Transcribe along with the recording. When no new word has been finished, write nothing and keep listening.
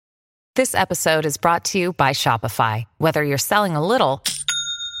This episode is brought to you by Shopify. Whether you're selling a little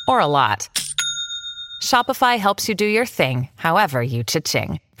or a lot, Shopify helps you do your thing, however you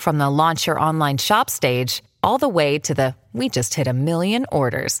cha-ching. From the launch your online shop stage, all the way to the we just hit 1 million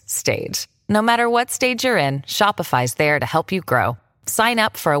orders stage. No matter what stage you're in, Shopify's there to help you grow. Sign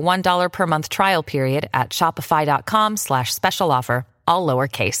up for a $1 per month trial period at shopify.com/special offer, all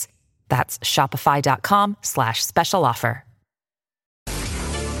lowercase. That's shopify.com/special offer.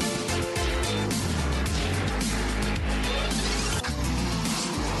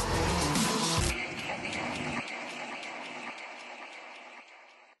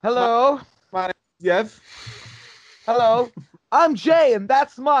 Hello. My name's Jeff. Hello. I'm Jay, and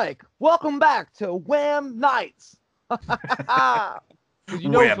that's Mike. Welcome back to Wham Nights. You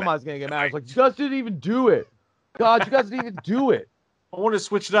know Wham. somebody's going to get mad. It's like, you guys didn't even do it. God, you guys didn't even do it. I wanted to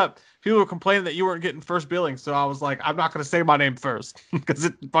switch it up. People were complaining that you weren't getting first billing, so I was like, I'm not going to say my name first because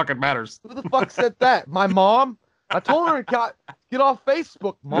it fucking matters. Who the fuck said that? My mom? I told her to get off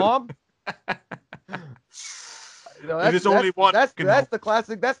Facebook, Mom. You know, It is only one. That's the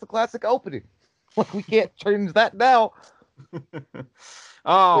classic. That's the classic opening. Like, we can't change that now.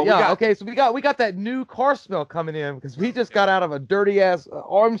 Oh, yeah. Okay, so we got that new car smell coming in because we just got out of a dirty ass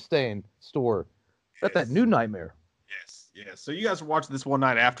Armstein store. Got that new nightmare. Yes. So you guys were watching this one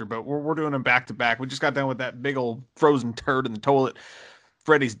night after, but we're doing them back to back. We just got done with that big old frozen turd in the toilet.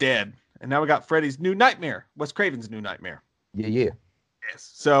 Freddy's dead, and now we got Freddy's new nightmare. Wes Craven's new nightmare. Yeah.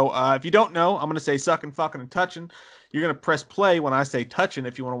 Yes. So if you don't know, I'm going to say sucking, fucking, and touching. You're going to press play when I say touching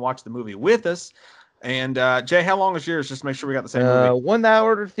if you want to watch the movie with us. And Jay, how long is yours? Just to make sure we got the same movie. 1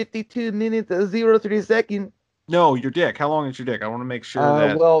 hour 52 minutes 03 seconds. No, your dick. How long is your dick? I want to make sure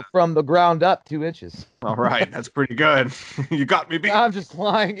that. Well, from the ground up, 2 inches. All right, that's pretty good. You got me beat. I'm just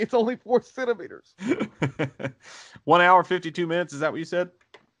lying. It's only 4 centimeters. 1 hour 52 minutes. Is that what you said?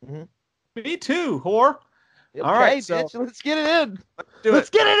 Mm-hmm. Me too, whore. Okay, All right, bitch, let's get it in. Let's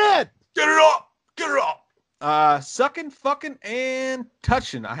get it in. Get it up. Get it up. Sucking, fucking, and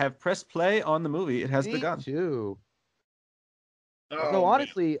touching. I have pressed play on the movie. It has begun. Too. Oh, So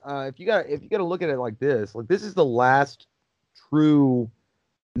honestly, if you gotta look at it like this is the last true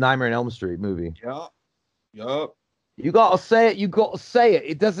Nightmare on Elm Street movie. Yup. You gotta say it.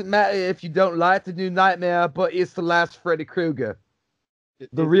 It doesn't matter if you don't like the new Nightmare, but it's the last Freddy Krueger.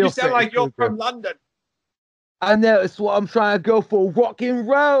 The real. You sound Freddy like you're Krueger. from London. I know. It's what I'm trying to go for. Rock and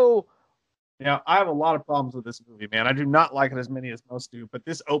roll. Now, I have a lot of problems with this movie, man. I do not like it as many as most do, but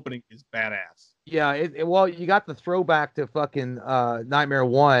this opening is badass. Yeah, well, you got the throwback to fucking Nightmare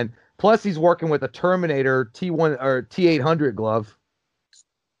 1. Plus, he's working with a Terminator T1 or T800 glove.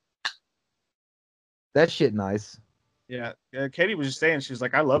 That shit nice. Yeah, Katie was just saying, she's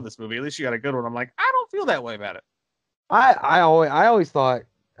like, I love this movie. At least you got a good one. I'm like, I don't feel that way about it. I always thought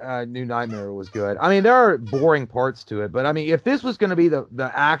New Nightmare was good. I mean, there are boring parts to it, but I mean, if this was going to be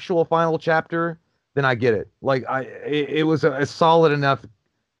the actual final chapter, then I get it. Like, it was a solid enough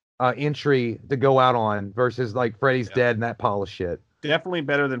entry to go out on versus like Freddy's Dead and that pile of shit. Definitely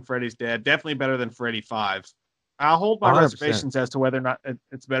better than Freddy's Dead. Definitely better than Freddy 5. I'll hold my 100%. reservations as to whether or not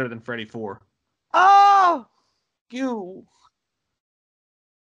it's better than Freddy 4. Oh, you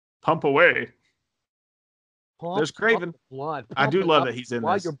Pump away. pump, There's Craven. pump blood. I do Pump it love up that he's in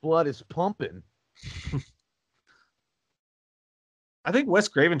while this. your blood is pumping. I think Wes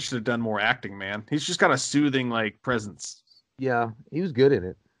Craven should have done more acting, man. He's just got a soothing, like, presence. Yeah, he was good in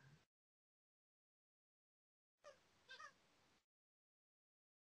it.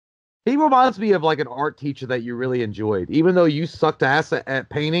 He reminds me of like an art teacher that you really enjoyed. Even though you sucked ass at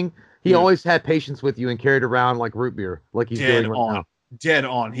painting, he always had patience with you and carried around like root beer, like he's doing right now. Dead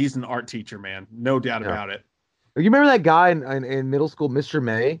on. He's an art teacher, man. No doubt about it. You remember that guy in middle school, Mr.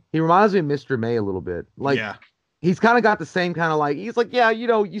 May? He reminds me of Mr. May a little bit. Like, yeah. He's kind of got the same kind of like, he's like, yeah, you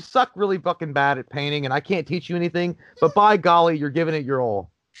know, you suck really fucking bad at painting and I can't teach you anything, but by golly, you're giving it your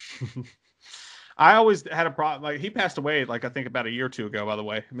all. I always had a problem. Like, he passed away, like, I think about a year or two ago, by the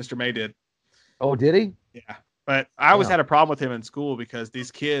way. Mr. May did. Oh, did he? Yeah. But I always had a problem with him in school because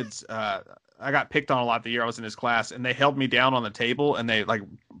these kids, I got picked on a lot the year I was in his class, and they held me down on the table and they like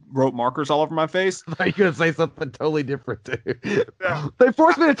wrote markers all over my face. I thought you were going to say something totally different, too. Yeah. They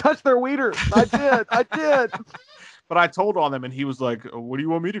forced me to touch their wiener. I did. But I told on them, and he was like, what do you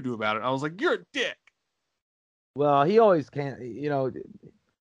want me to do about it? I was like, you're a dick. Well, he always can't, you know,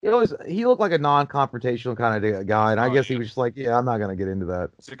 he looked like a non-confrontational kind of guy, and I guess he was just like, yeah, I'm not going to get into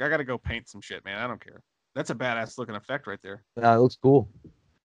that. It's like, I got to go paint some shit, man. I don't care. That's a badass looking effect right there. Yeah, it looks cool.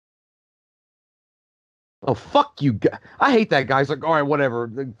 Oh, fuck you. I hate that guy. He's like, all right, whatever.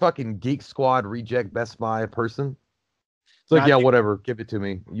 The fucking Geek Squad reject Best Buy person. It's like, I yeah, think- whatever. Give it to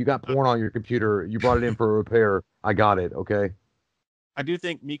me. You got porn on your computer. You brought it in for a repair. I got it. Okay. I do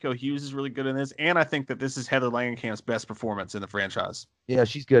think Miko Hughes is really good in this, and I think that this is Heather Langenkamp's best performance in the franchise. Yeah,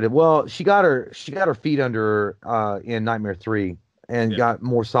 she's good. Well, she got her feet under her in Nightmare 3 and Yeah. got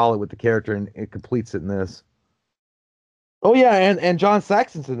more solid with the character, and it completes it in this. Oh yeah, and John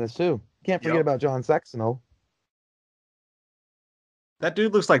Saxon's in this too. Can't forget Yep. about John Saxon. Oh, That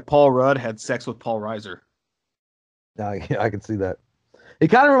dude looks like Paul Rudd had sex with Paul Reiser. I can see that. It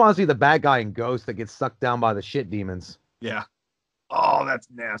kind of reminds me of the bad guy in Ghost that gets sucked down by the shit demons. Yeah. Oh, that's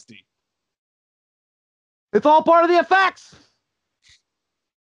nasty. It's all part of the effects.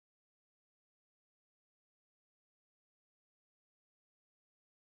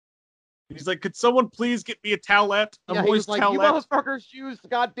 He's like, could someone please get me a towelette? A Yeah, he was moist like, you towelette? motherfuckers use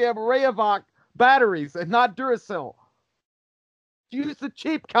goddamn Rayovac batteries and not Duracell. Use the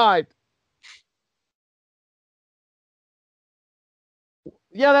cheap kind.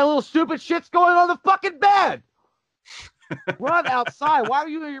 Yeah, that little stupid shit's going on the fucking bed. Run outside. Why are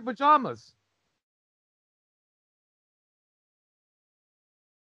you in your pajamas?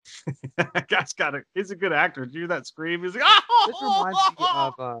 That guy's he's a good actor. Did you hear that scream? He's like, oh! This reminds me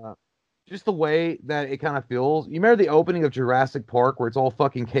of just the way that it kind of feels. You remember the opening of Jurassic Park where it's all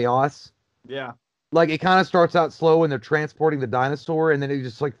fucking chaos? Yeah. Like, it kind of starts out slow and they're transporting the dinosaur, and then it's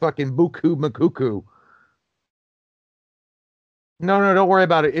just like fucking buku makuku. No, don't worry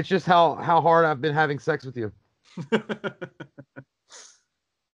about it. It's just how hard I've been having sex with you.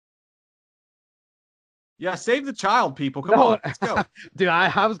 Yeah, save the child, people. Come No. on, let's go. Dude,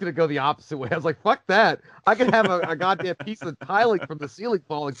 I was gonna go the opposite way. I was like, fuck that. I could have a goddamn piece of tiling from the ceiling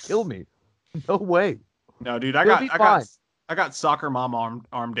fall and kill me. No way. No, dude, You'll be fine. I got soccer mom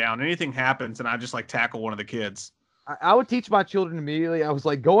arm down. Anything happens, and I just like tackle one of the kids. I would teach my children immediately. I was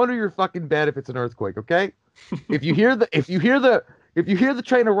like, go under your fucking bed if it's an earthquake, okay? If you hear the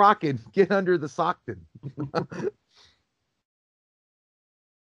train a rocking, get under the sockton.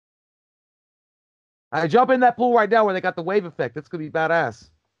 I jump in that pool right now where they got the wave effect. That's gonna be badass.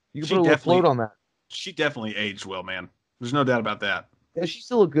 You can She put a little definitely- float on that. She definitely aged well, man. There's no doubt about that. Yeah, she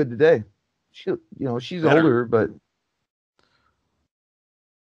still look good today. She's Better. older, but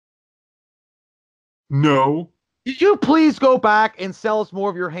No. Did you please go back and sell us more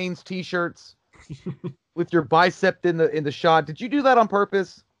of your Hanes t-shirts with your bicep in the shot? Did you do that on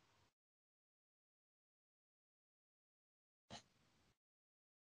purpose?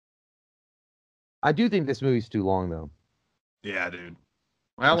 I do think this movie's too long though. Yeah, dude.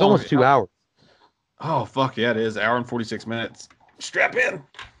 It's almost 2 hours. Oh, fuck yeah, it is. Hour and 46 minutes. Strap in.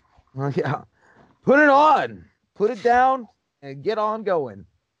 Well, yeah. Put it on. Put it down and get on going.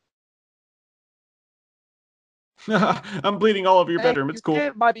 I'm bleeding all over your bedroom. It's cool.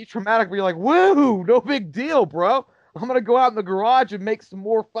 It might be traumatic, but you're like, woo, no big deal, bro. I'm gonna go out in the garage and make some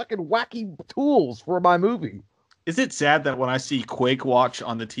more fucking wacky tools for my movie. Is it sad that when I see Quake Watch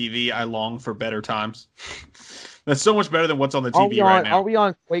on the TV, I long for better times? That's so much better than what's on the TV right now. Are we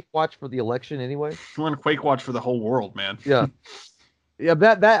on Quake Watch for the election anyway? I'm on Quake Watch for the whole world, man. Yeah. Yeah,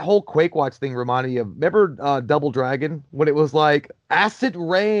 that whole Quake Watch thing reminded me of, remember Double Dragon when it was like acid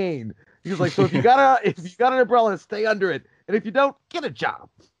rain? He was like, so if you got an umbrella, stay under it, and if you don't, get a job.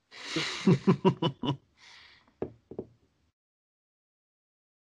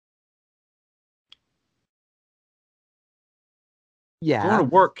 Yeah. Going to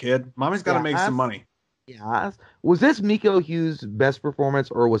work, kid. Mommy's got to Yeah, make some money. Yeah. Was this Miko Hughes' best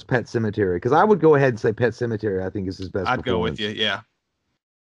performance, or was Pet Sematary? Because I would go ahead and say Pet Sematary. I think is his best. I'd go performance. with you, yeah.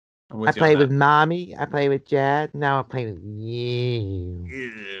 I'm I with you on play that. with mommy. I play with Jad. Now I play with you.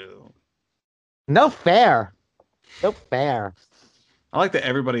 Ew. No fair. No fair. I like that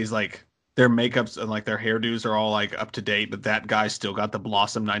everybody's like their makeups and like their hairdos are all like up to date, but that guy still got the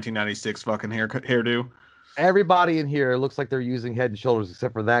Blossom 1996 fucking hairdo. Everybody in here looks like they're using Head and Shoulders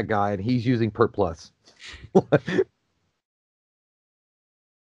except for that guy, and he's using Pert Plus.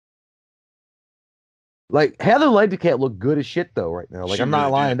 Like Heather Langenkamp look good as shit though right now. Like She I'm not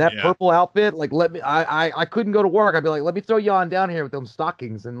really lying. did, That yeah. purple outfit, like let me. I couldn't go to work. I'd be like, let me throw you on down here with them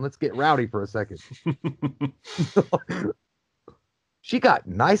stockings and let's get rowdy for a second. She got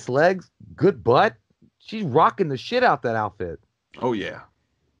nice legs, good butt. She's rocking the shit out that outfit. Oh yeah.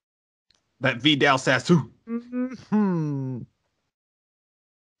 That Vidal Sassoon. Hmm.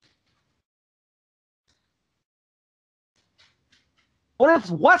 What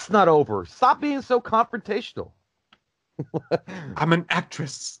if what's not over? Stop being so confrontational. I'm an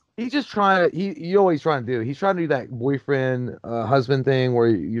actress. He's just trying to. You know what he's trying to do? He's trying to do that boyfriend, husband thing where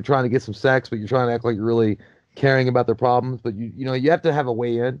you're trying to get some sex, but you're trying to act like you're really caring about their problems. But you have to have a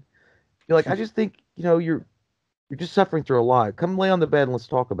way in. You're like, I just think you're You're just suffering through a lot. Come lay on the bed and let's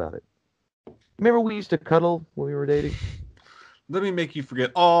talk about it. Remember we used to cuddle when we were dating? Let me make you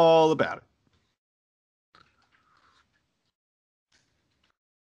forget all about it.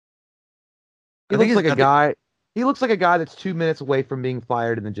 He looks like a guy. He looks like a guy that's 2 minutes away from being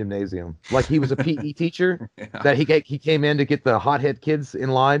fired in the gymnasium. Like he was a PE teacher Yeah. that he came in to get the hothead kids in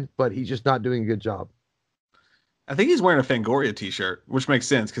line, but he's just not doing a good job. I think he's wearing a Fangoria t-shirt, which makes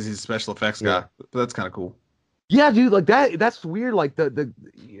sense because he's a special effects guy. But that's kind of cool. Yeah, dude, like that's weird. Like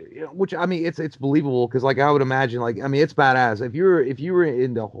which I mean, it's believable because like I would imagine, like I mean, it's badass. If you were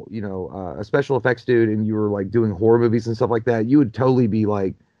into a special effects dude and you were like doing horror movies and stuff like that, you would totally be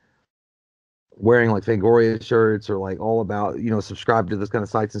like wearing like Fangoria shirts or like all about subscribe to this kind of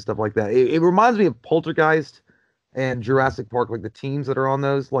sites and stuff like that. It reminds me of Poltergeist and Jurassic Park, like the teams that are on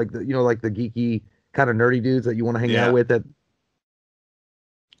those, like like the geeky kind of nerdy dudes that you want to hang out with. That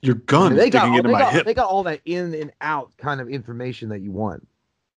your gun digging into my hip. They got all that in and out kind of information that you want.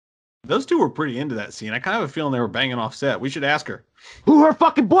 Those two were pretty into that scene. I kind of have a feeling they were banging off set. We should ask her. Who her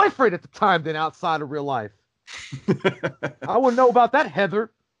fucking boyfriend at the time, then outside of real life. I wouldn't know about that,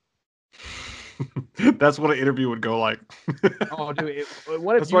 Heather. That's what an interview would go like. Oh, dude.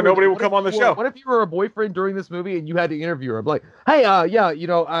 What if That's why nobody will come on the show. What if you were a boyfriend during this movie and you had to interview her? I'm like, hey,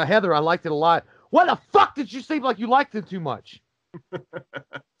 Heather, I liked it a lot. What the fuck did you seem like you liked it too much?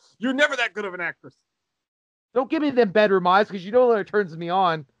 You're never that good of an actress. Don't give me them bedroom eyes because you know that it turns me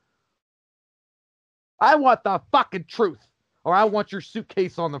on. I want the fucking truth, or I want your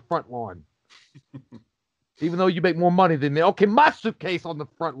suitcase on the front lawn. Even though you make more money than me. Okay, my suitcase on the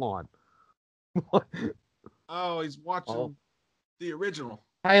front lawn. Oh, he's watching the original.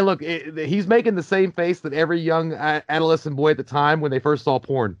 Hey, look, he's making the same face that every young adolescent boy at the time when they first saw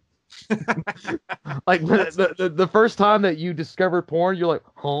porn. Like the first time that you discovered porn, you're like,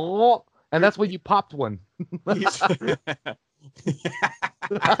 oh, and that's when you popped one. Dude, like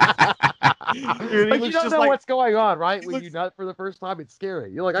you don't know what's going on, right? When you nut for the first time, it's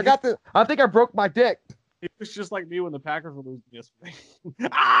scary. You're like, I think I broke my dick. He was just like me when the Packers were losing yesterday.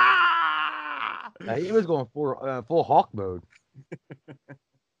 He was going for full Hawk mode.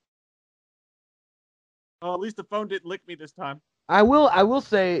 Oh, at least the phone didn't lick me this time. I will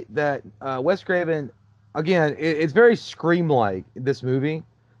say that Wes Craven, again, it's very Scream-like, this movie,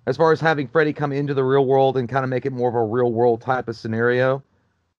 as far as having Freddy come into the real world and kind of make it more of a real world type of scenario.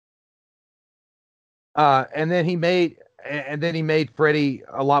 And then he made Freddy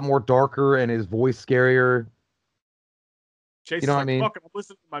a lot more darker and his voice scarier. Chase, what I mean? Fuck, I'm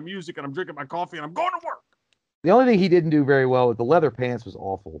listening to my music and I'm drinking my coffee and I'm going to work. The only thing he didn't do very well with the leather pants was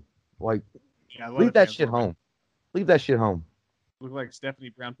awful. Like, leave that shit home. Leave that shit home. Look like Stephanie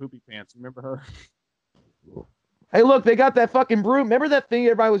Brown Poopy Pants. Remember her? Hey, look, they got that fucking broom. Remember that thing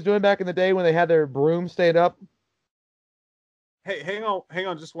everybody was doing back in the day when they had their broom stayed up? Hey, hang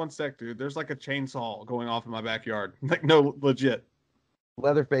on just one sec, dude. There's like a chainsaw going off in my backyard. Like, no, legit.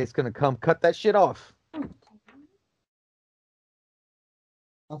 Leatherface gonna come cut that shit off.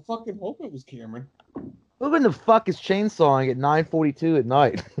 I fucking hope it was Cameron. Who in the fuck is chainsawing at 9:42 at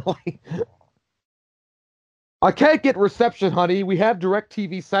night? I can't get reception, honey. We have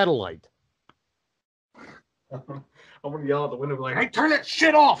DirecTV satellite. I'm gonna yell out the window like, hey, turn that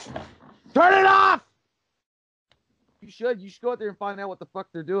shit off! Turn it off! You should go out there and find out what the fuck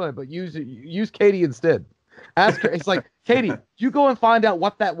they're doing, but use Katie instead. Ask her. It's like, Katie, you go and find out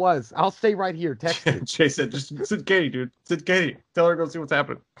what that was. I'll stay right here. Text me. Jay said, just sit Katie, dude. Sit Katie. Tell her to go see what's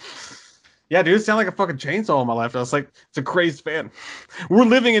happening. Yeah, dude, it sounded like a fucking chainsaw on my left. I was like, it's a crazed fan. We're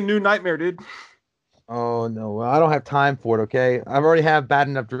living in New Nightmare, dude. Oh, no. I don't have time for it, okay? I've already have bad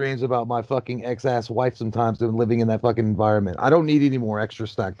enough dreams about my fucking ex-ass wife sometimes doing living in that fucking environment. I don't need any more extra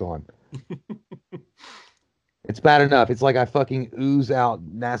stacked on. It's bad enough. It's like I fucking ooze out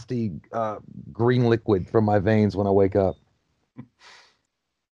nasty green liquid from my veins when I wake up.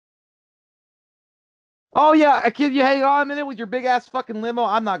 Oh, yeah. Can you hang on a minute with your big-ass fucking limo?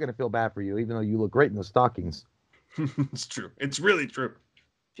 I'm not going to feel bad for you, even though you look great in those stockings. It's true. It's really true.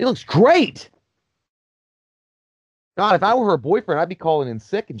 She looks great. God, if I were her boyfriend, I'd be calling in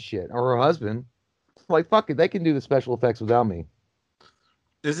sick and shit. Or her husband. Like, fuck it. They can do the special effects without me.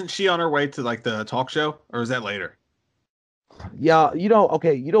 Isn't she on her way to, like, the talk show? Or is that later? Yeah,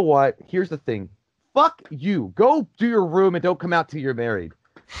 okay, you know what? Here's the thing. Fuck you. Go do your room and don't come out till you're married.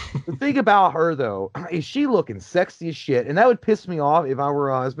 The thing about her, though, is she looking sexy as shit. And that would piss me off if I were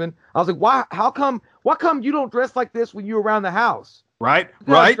a husband. I was like, why? How come you don't dress like this when you're around the house? Right?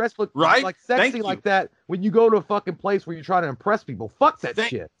 Dress like sexy like that when you go to a fucking place where you're trying to impress people. Fuck that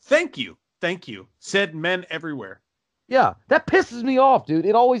shit. Thank you. Said men everywhere. Yeah, that pisses me off, dude.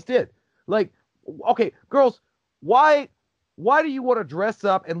 It always did. Like, okay, girls, why do you want to dress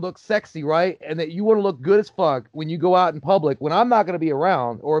up and look sexy, right? And that you want to look good as fuck when you go out in public when I'm not going to be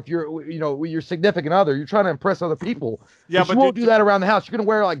around, or if you're, with your significant other, you're trying to impress other people. Yeah, but but you won't do that around the house. You're going to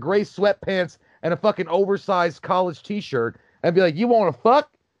wear like gray sweatpants and a fucking oversized college t-shirt and be like, you want to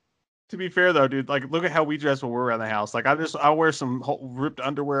fuck? To be fair though, dude, like look at how we dress when we're around the house. Like I'll wear some ripped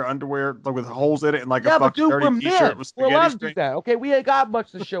underwear like, with holes in it and like a fucking dirty t-shirt with we're allowed to spaghetti do that. Okay, we ain't got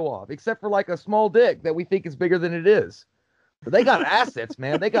much to show off except for like a small dick that we think is bigger than it is. But they got assets,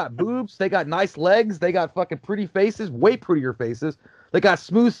 man. They got boobs. They got nice legs. They got fucking pretty faces, way prettier faces. They got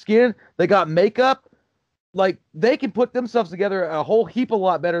smooth skin. They got makeup. Like, they can put themselves together a whole heap a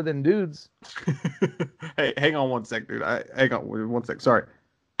lot better than dudes. Hey, hang on one sec, dude. Hang on one sec. Sorry.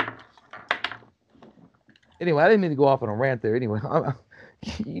 Anyway, I didn't mean to go off on a rant there. Anyway,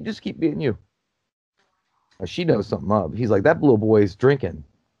 you just keep being you. She knows something up. He's like, that little boy's drinking.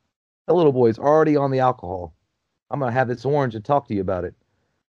 That little boy's already on the alcohol. I'm going to have this orange and talk to you about it.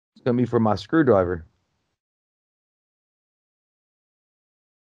 It's going to be for my screwdriver.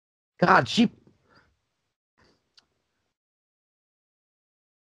 God,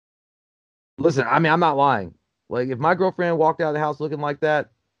 Listen, I mean, I'm not lying. Like, if my girlfriend walked out of the house looking like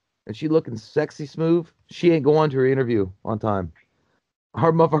that, and she looking sexy smooth, she ain't going to her interview on time.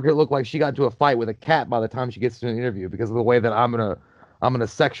 Her motherfucker look like she got into a fight with a cat by the time she gets to an interview because of the way that I'm gonna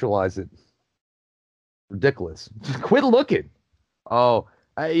sexualize it. Ridiculous. Just quit looking. Oh,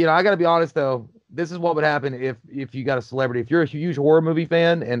 I gotta be honest though. This is what would happen if you got a celebrity. If you're a huge horror movie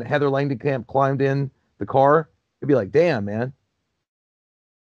fan and Heather Langenkamp climbed in the car, it'd be like, damn, man.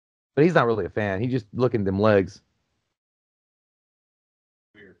 But he's not really a fan. He's just looking at them legs.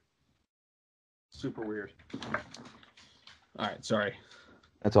 Weird. Super weird. All right, sorry.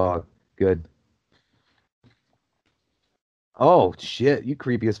 That's all good. Oh, shit. You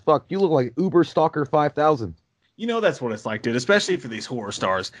creepy as fuck. You look like Uber Stalker 5000. You know that's what it's like, dude, especially for these horror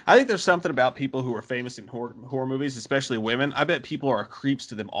stars. I think there's something about people who are famous in horror movies, especially women. I bet people are creeps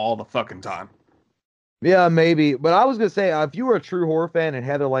to them all the fucking time. Yeah, maybe. But I was going to say, if you were a true horror fan and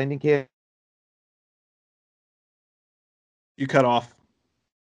Heather Langenkamp... You cut off.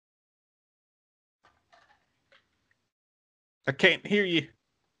 I can't hear you.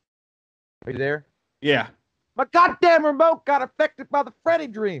 Are you there? Yeah. My goddamn remote got affected by the Freddy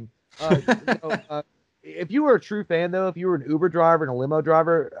dream. If you were a true fan, though, if you were an Uber driver and a limo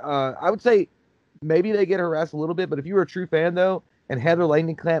driver, I would say maybe they get harassed a little bit. But if you were a true fan, though, and Heather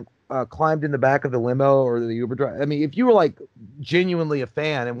Langenkamp climbed in the back of the limo or the Uber driver, I mean, if you were like genuinely a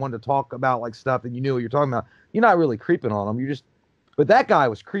fan and wanted to talk about like stuff and you knew what you're talking about, you're not really creeping on them. You're just, but that guy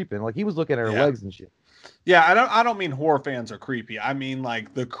was creeping. Like he was looking at her legs and shit. Yeah, I don't mean horror fans are creepy. I mean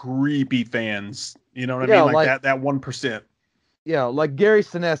like the creepy fans. You know what I mean? Like that 1%. Yeah, like Gary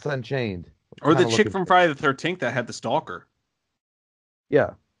Sinise Unchained. Or the chick from Friday the 13th that had the stalker.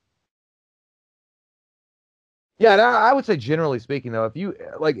 Yeah. Yeah, and I would say generally speaking though, if you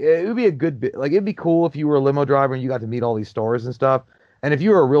like, it would be a good bit. Like it'd be cool if you were a limo driver and you got to meet all these stars and stuff. And if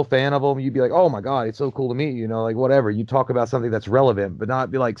you were a real fan of them, you'd be like, "Oh my god, it's so cool to meet you." Like whatever. You talk about something that's relevant, but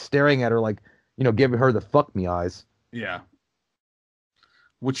not be like staring at her like, giving her the fuck me eyes. Yeah.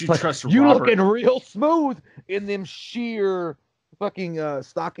 Would you like, trust you Robert? Looking real smooth in them sheer fucking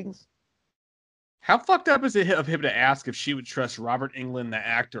stockings? How fucked up is it of him to ask if she would trust Robert Englund, the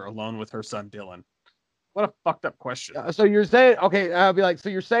actor, alone with her son Dylan? What a fucked up question. So you're saying, okay, I'll be like, so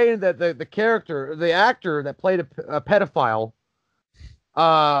you're saying that the actor that played a pedophile,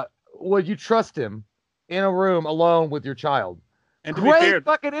 would you trust him in a room alone with your child? And to Great be fair,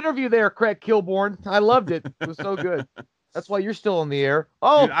 fucking interview there, Craig Kilborn. I loved it. It was so good. That's why you're still on the air.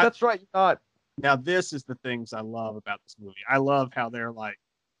 Oh, dude, that's right. You're not. Now, this is the things I love about this movie. I love how they're like,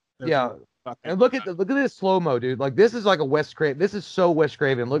 and look at this slow mo, dude. Like this is like a Wes Craven. This is so Wes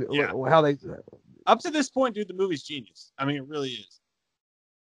Craven. Look how they. Up to this point, dude, the movie's genius. I mean, it really is.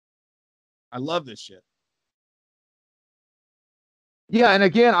 I love this shit. Yeah, and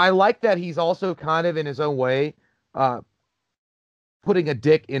again, I like that he's also kind of in his own way, putting a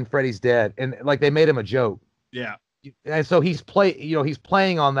dick in Freddy's Dead, and like they made him a joke. Yeah. And so he's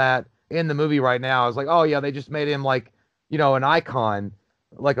playing on that in the movie right now. I was like, oh yeah, they just made him like, an icon,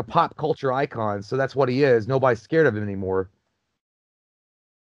 like a pop culture icon. So that's what he is. Nobody's scared of him anymore.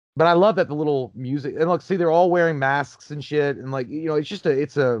 But I love that the little music, and look, see, they're all wearing masks and shit, and like,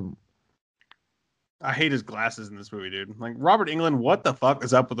 it's a. I hate his glasses in this movie, dude. Like Robert Englund, what the fuck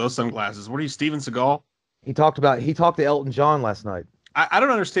is up with those sunglasses? What are you, Steven Seagal? He talked to Elton John last night. I don't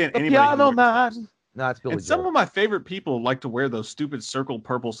understand anybody. Piano Man. No, it's Billy Joel. Some of my favorite people like to wear those stupid circle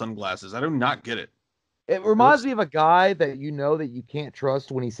purple sunglasses. I do not get it. It reminds me of a guy that you know that you can't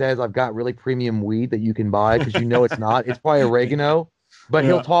trust when he says, "I've got really premium weed that you can buy," because you know it's not. It's probably oregano, but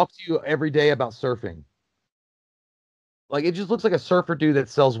he'll Yeah, talk to you every day about surfing. Like it just looks like a surfer dude that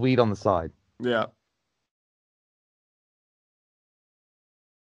sells weed on the side. yeah.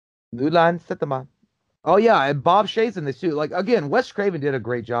 New line, set them on. Oh yeah, and Bob Shaye's in this too. Like again, Wes Craven did a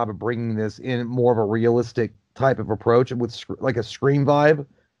great job of bringing this in more of a realistic type of approach with like a Scream vibe.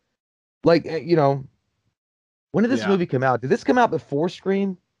 Like when did this Yeah. movie come out? Did this come out before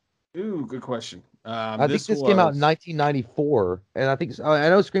Scream? Ooh, good question. I think This this came out in was. 1994, and I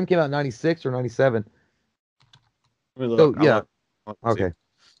know Scream came out in 96 or 97. Let me So look. yeah, Let's see. okay.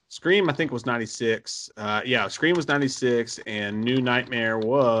 Scream, I think, was 96. Yeah, Scream was 96, and New Nightmare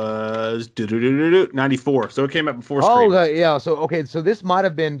was 94. So it came out before Oh Scream. yeah, so okay, so this might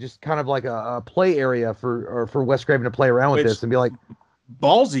have been just kind of like a play area for Wes Craven to play around with Which this and be like,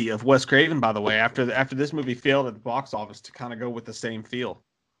 ballsy of Wes Craven, by the way, after this movie failed at the box office to kind of go with the same feel.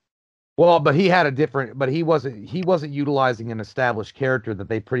 well, but he had a different, but he wasn't utilizing an established character that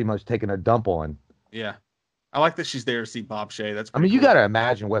they pretty much taken a dump on. Yeah. I like that she's there to see Bob Shay. That's I pretty mean, you cool. got to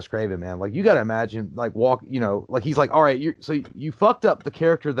imagine Wes Craven, man. Like, you got to imagine, like, like he's like, all right, you fucked up the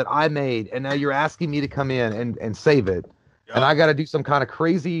character that I made, and now you're asking me to come in and save it, and Yup. I got to do some kind of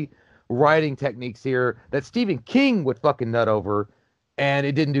crazy writing techniques here that Stephen King would fucking nut over, and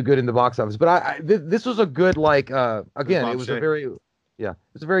it didn't do good in the box office. But this was a good, like, It was again, it Bob was a Shay. very, yeah,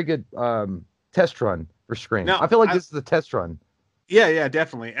 it's a very good test run for Scream. Now, I feel like this is the test run. yeah,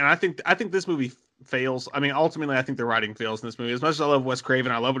 definitely. And I think this movie fails. I mean, ultimately, I think the writing fails in this movie. As much as I love Wes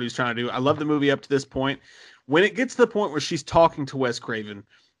Craven, I love what he's trying to do. I love the movie up to this point. When it gets to the point where she's talking to Wes Craven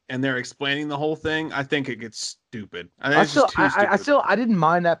and they're explaining the whole thing, I think it gets stupid. I think it's just too stupid. I didn't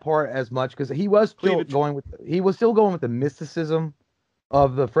mind that part as much because Cleavage. he was still going with the mysticism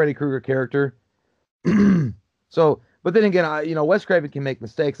of the Freddy Krueger character. So, but then again, Wes Craven can make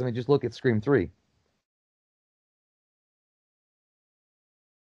mistakes. I mean, just look at Scream 3.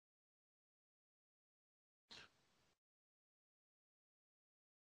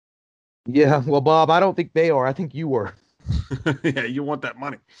 Yeah, well, Bob, I don't think they are. I think you were. Yeah, you want that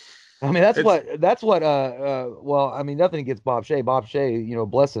money. I mean, that's It's what well, I mean, nothing against Bob Shaye. Bob Shaye,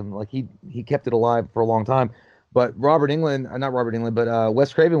 bless him, like he kept it alive for a long time. But not Robert England, but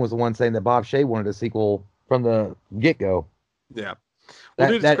Wes Craven was the one saying that Bob Shaye wanted a sequel from the get-go. yeah. Well, That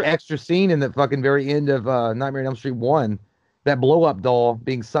dude, it's that extra scene in the fucking very end of Nightmare on Elm Street 1, that blow up doll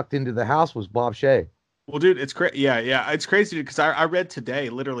being sucked into the house was Bob Shaye. well, dude, it's crazy. Yeah, it's crazy because I read today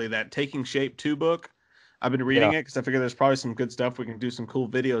literally that Taking Shape 2 book. I've been reading Yeah. it because I figure there's probably some good stuff we can do some cool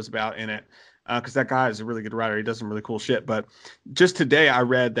videos about in it. Because that guy is a really good writer. He does some really cool shit. But just today, I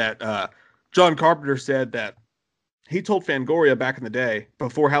read that John Carpenter said that he told Fangoria back in the day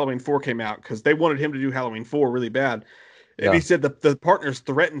before Halloween 4 came out because they wanted him to do Halloween 4 really bad. And he Yeah. said the partners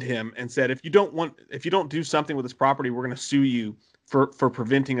threatened him and said, if you don't do something with this property, we're going to sue you for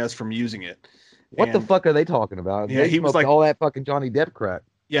preventing us from using it. What the And fuck are they talking about? yeah, They he was smoked like, all that fucking Johnny Depp crack.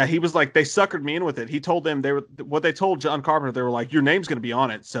 yeah, he was like, they suckered me in with it. He told them what they told John Carpenter. They were like, your name's going to be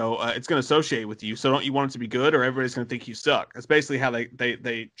on it, so it's going to associate with you. So don't you want it to be good, or everybody's going to think you suck? That's basically how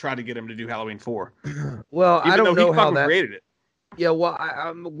they tried to get him to do Halloween 4, Well, I even though don't he know how fucking that. created it. Yeah,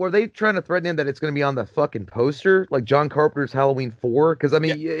 well, were they trying to threaten him that it's going to be on the fucking poster, like John Carpenter's Halloween 4? Because I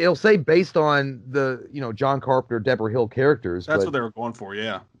Yeah, mean, it'll say based on the John Carpenter, Deborah Hill characters, that's but what they were going for.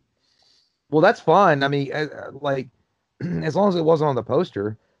 Yeah, well, that's fine. I mean, like as long as it wasn't on the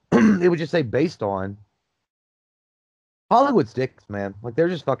poster, it would just say based on. Hollywood sticks, man. Like they're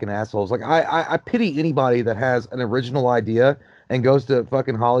just fucking assholes. Like I pity anybody that has an original idea and goes to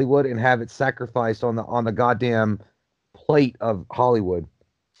fucking Hollywood and have it sacrificed on the goddamn plate of Hollywood.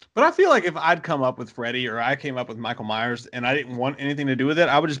 but I feel like if I'd come up with Freddy or I came up with Michael Myers and I didn't want anything to do with it,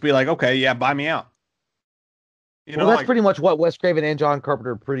 I would just be like, okay, yeah, buy me out. You Well, know, that's like, pretty much what Wes Craven and John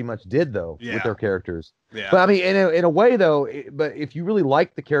Carpenter pretty much did, though, with yeah, their characters. yeah, But I mean, in a way, though, but if you really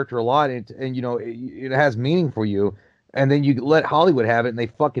like the character a lot, and it has meaning for you, and then you let Hollywood have it, and they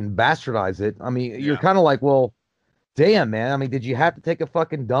fucking bastardize it. I mean, you're yeah. kind of like, well, damn, man. I mean, did you have to take a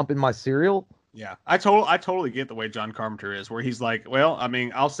fucking dump in my cereal? Yeah, I totally get the way John Carpenter is, where he's like, well, I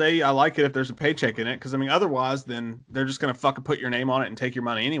mean, I'll say I like it if there's a paycheck in it, because I mean, otherwise, then they're just gonna fucking put your name on it and take your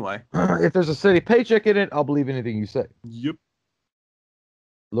money anyway. If there's a city paycheck in it, I'll believe anything you say. Yep.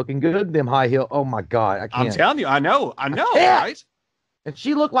 Looking good, them high heel. Oh my god, I I'm can't. telling you, I know, Yeah, right? and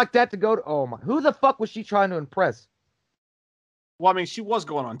she looked like that to go to. Oh my, who the fuck was she trying to impress? Well, I mean, she was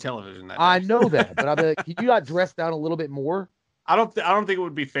going on television that I day. know that, but I mean, like, could you not dress down a little bit more? I don't think it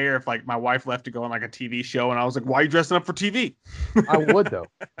would be fair if like my wife left to go on like a TV show and I was like, "Why are you dressing up for TV?" I would though,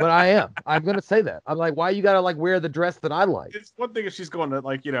 but I am. I'm gonna say that. I'm like, why you gotta like wear the dress that I like? It's one thing if she's going to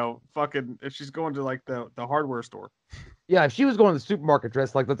like fucking if she's going to like the hardware store. Yeah, if she was going to the supermarket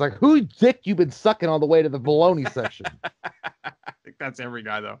dressed like that's like, who dick you been sucking on the way to the bologna section? I think that's every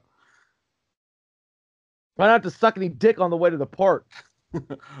guy though. Try not to suck any dick on the way to the park.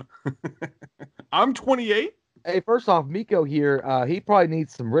 I'm 28. Hey, first off, Miko here, he probably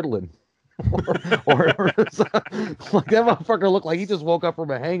needs some Ritalin. or like that motherfucker looked like he just woke up from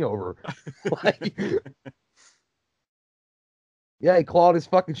a hangover. Like, yeah, he clawed his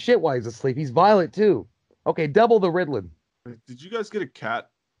fucking shit while he's asleep. He's violent too. Okay, double the Ritalin. Did you guys get a cat?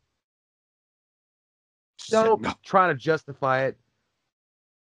 Don't try to justify it.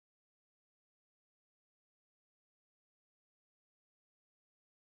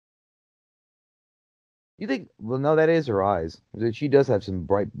 You think? Well, no, that is her eyes. She does have some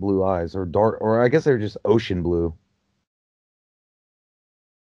bright blue eyes, or dark, or I guess they're just ocean blue.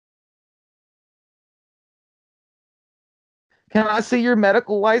 Can I see your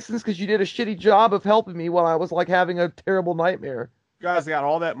medical license? Because you did a shitty job of helping me while I was like having a terrible nightmare. You guys got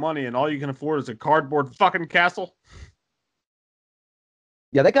all that money and all you can afford is a cardboard fucking castle.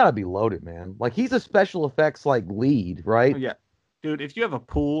 Yeah, they gotta be loaded, man. Like he's a special effects like lead, right? Oh, yeah. Dude, if you have a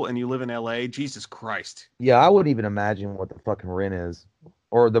pool and you live in LA, Jesus Christ. Yeah, I wouldn't even imagine what the fucking rent is.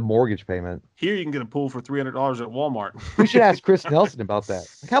 Or the mortgage payment. Here you can get a pool for $300 at Walmart. We should ask Chris Nelson about that.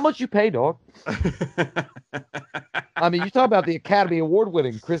 Like, how much you pay, dog? I mean, you talk about the Academy Award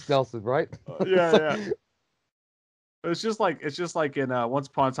winning Chris Nelson, right? Yeah. It's just like in Once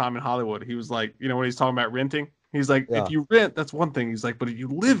Upon a Time in Hollywood. He was like, when he's talking about renting, he's like, Yeah. if you rent, that's one thing. He's like, but if you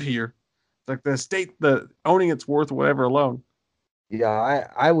live here, it's like the estate, the owning it's worth whatever alone. Yeah,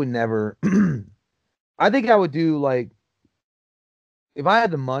 I would never. I think I would do like if I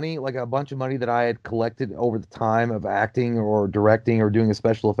had the money, like a bunch of money that I had collected over the time of acting or directing or doing a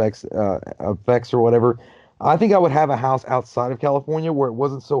special effects or whatever. I think I would have a house outside of California where it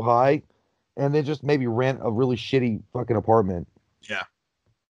wasn't so high, and then just maybe rent a really shitty fucking apartment. Yeah.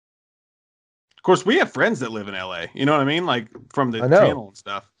 Of course, we have friends that live in LA. You know what I mean? Like from the I know. channel and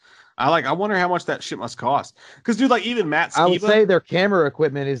stuff. I wonder how much that shit must cost. Because dude, like even Matt Skiba, I would say their camera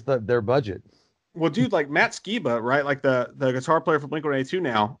equipment is their budget. well, dude, like Matt Skiba, right? Like the guitar player for Blink-182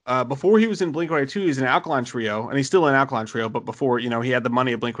 now. Before he was in Blink-182, he's in Alkaline Trio, and he's still in Alkaline Trio. But before, he had the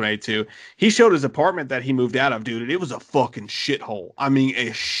money of Blink-182. He showed his apartment that he moved out of, dude. And it was a fucking shithole. I mean, a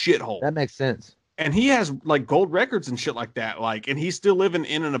shithole. That makes sense. And he has like gold records and shit like that. Like, and he's still living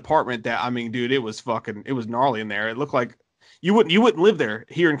in an apartment that, I mean, dude, it was gnarly in there. It looked like you wouldn't live there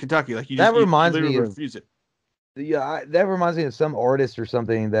here in Kentucky. Like That reminds you me of- refuse it. Yeah, that reminds me of some artist or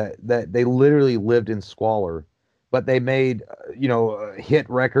something that they literally lived in squalor, but they made hit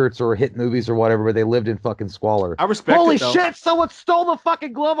records or hit movies or whatever, but they lived in fucking squalor. I respect Holy it, though. shit! Someone stole the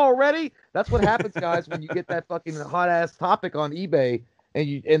fucking glove already. That's what happens, guys, when you get that fucking hot ass topic on eBay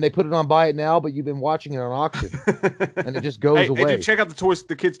and they put it on buy it now, but you've been watching it on auction and it just goes away. Hey, dude, check out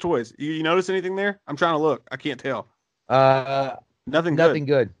the kids' toys. You notice anything there? I'm trying to look. I can't tell. Nothing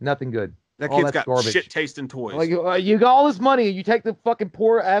good. Nothing good. That all kid's that's got garbage. shit tasting toys. Like you got all this money, and you take the fucking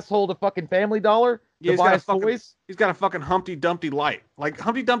poor asshole to fucking Family Dollar to buy his toys. He's got a fucking Humpty Dumpty light. Like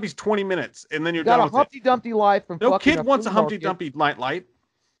Humpty Dumpty's 20 minutes, and then you're You got done a with Humpty Dumpty light from it. No fucking kid wants a flea Humpty market. Dumpty light.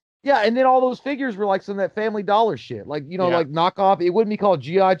 Yeah, and then all those figures were like some of that Family Dollar shit, like like knockoff. It wouldn't be called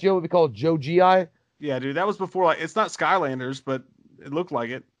GI Joe; it'd be called Joe GI. Yeah, dude, that was before. Like, it's not Skylanders, but it looked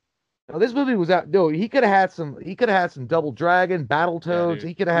like it. Now, this movie was out. No, he could have had some. He could have had some Double Dragon, Battletoads. dude.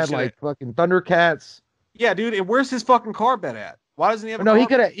 He could have He had shoulda- like fucking Thundercats. Yeah, dude, and where's his fucking car bed at? Why doesn't he have a No,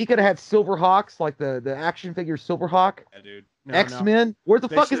 car? he could have had Silverhawks, like the action figure Silverhawk. Yeah, dude. No, X-Men. Where the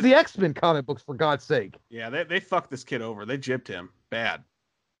They fuck is should've- the X-Men comic books, for God's sake? Yeah, they fucked this kid over. They gypped him bad.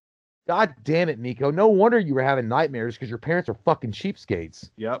 God damn it, Miko. No wonder you were having nightmares because your parents are fucking cheapskates.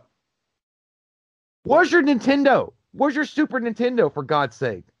 Yep. Where's your Nintendo? Where's your Super Nintendo, for God's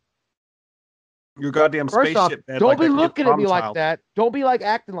sake? Your goddamn First off, spaceship bed. don't like be that kid's looking at me problem like child. that. Don't be like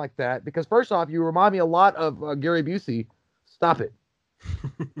acting like that, because first off, you remind me a lot of Gary Busey. Stop it.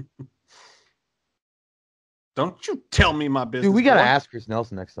 Don't you tell me my business. Dude, we got to boy. ask Chris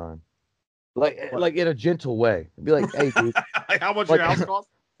Nelson next time. Like What? in a gentle way. Be like, hey, dude. Like, how much Like- your house cost?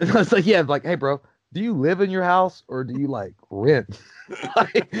 It's like, yeah, like, hey, bro, do you live in your house or do you like rent?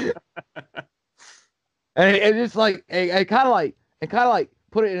 Like, and it's like, and kind of like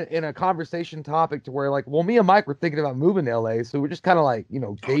put it in a conversation topic to where like, well, me and Mike were thinking about moving to LA, so we're just kind of like, Oh,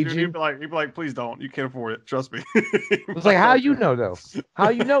 dude, gauging. you'd be like, please don't. You can't afford it. Trust me. It's like, how you know though? How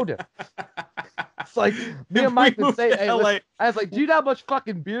you know though? It's like me If and Mike we been moved saying, to hey, LA, listen, I was like, do you know how much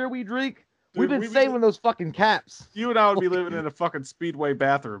fucking beer we drink? We've dude, been saving those fucking caps. you and I would be living in a fucking Speedway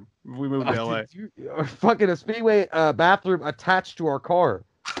bathroom if we moved to LA. Dude, fucking a Speedway bathroom attached to our car.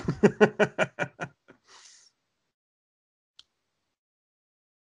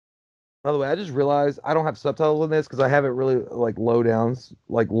 By the way, I just realized I don't have subtitles in this because I have it really like low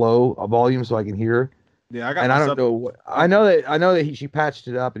volume so I can hear. Yeah, I got. And I don't know. I know that she patched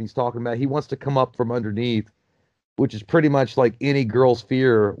it up and he's talking about he wants to come up from underneath, which is pretty much like any girl's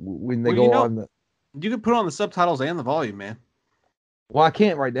fear when they go on the. You can put on the subtitles and the volume, man. Well, I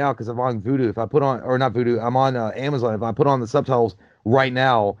can't right now because I'm on Vudu. If I put on, or not Vudu, I'm on Amazon. If I put on the subtitles right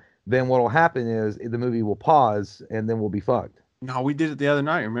now, then what will happen is the movie will pause and then we'll be fucked. No, we did it the other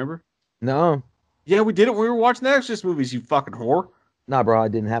night. Remember? No. Yeah, we did it when we were watching the Exorcist movies. You fucking whore. Nah, bro,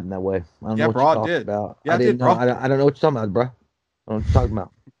 it didn't happen that way. I don't Yeah, know what bro, you're it talking did. about. Yeah, I it didn't did, know. bro. I don't know what you're talking about, bro. I don't know what you're talking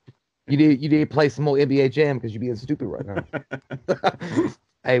about. You need to play some more NBA Jam because you're being stupid right now.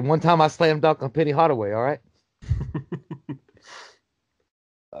 Hey, one time I slammed dunk on Penny Hardaway. All right.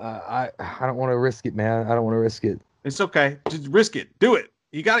 I don't want to risk it, man. I don't want to risk it. It's okay. Just risk it. Do it.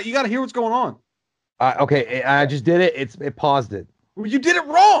 You got to hear what's going on. Okay, I just did it. It paused it. Well, you did it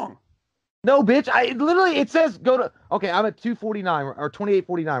wrong. No, bitch. It says go to. Okay, I'm at 249 or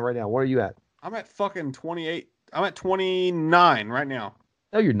 2849 right now. Where are you at? I'm at fucking 28. I'm at 29 right now.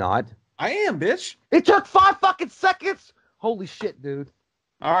 No, you're not. I am, bitch. It took 5 fucking seconds. Holy shit, dude.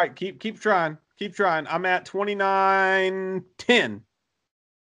 All right, keep trying. Keep trying. I'm at 29:10.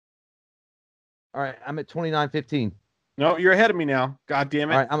 All right, I'm at 29:15. No, you're ahead of me now. God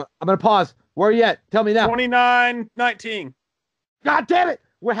damn it. All right, I'm gonna pause. Where are you at? Tell me now. 29:19. God damn it!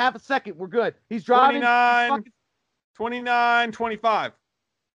 We're half a second. We're good. He's driving. 29:25.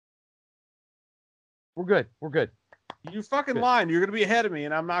 We're good. We're good. You fucking lying. You're gonna be ahead of me,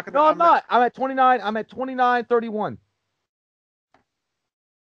 and I'm not gonna. No, I'm not. I'm at 29. I'm at 29:31.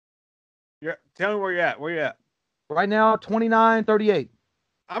 Tell me where you're at. Where you at? Right now, 29:38.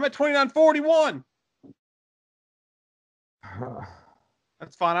 I'm at 29:41.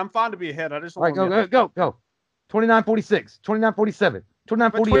 That's fine. I'm fine to be ahead. I just All right, go. 29:46, 29:47,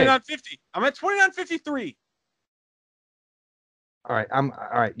 29:48. 29:50. I'm at 29:53. All right, all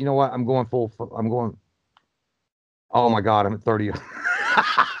right. You know what? I'm going full. I'm going. Oh my God, I'm at 30.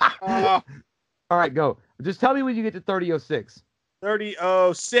 All right, go. Just tell me when you get to 30:06.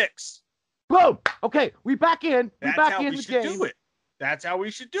 30:06. Boom. Okay, we back in. That's back how in we the should game. do it. That's how we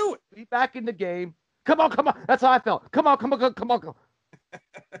should do it. We back in the game. Come on. That's how I felt. Come on.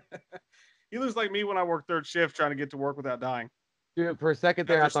 He looks like me when I work third shift trying to get to work without dying. Dude, for a second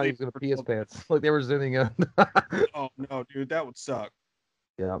there, I thought he was going to pee his pants. Like they were zooming in. Oh, no, dude, that would suck.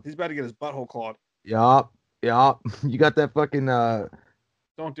 Yeah. He's about to get his butthole clawed. Yeah. You got that fucking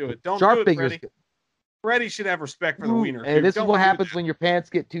Don't do it. Don't sharp do it, fingers. Freddie. Freddie should have respect for the wiener. And dude. this is Don't what do happens that. when your pants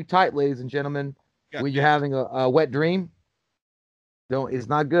get too tight, ladies and gentlemen. God When you're damn. having a wet dream. Don't. It's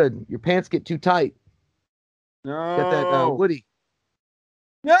not good. Your pants get too tight. No. Get that Woody.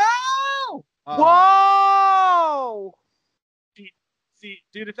 No. Whoa! See,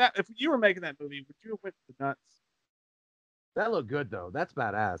 dude, if you were making that movie, would you have went for the nuts? That looked good though. That's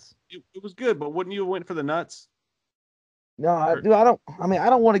badass. It was good, but wouldn't you have went for the nuts? No, dude, I don't. I mean, I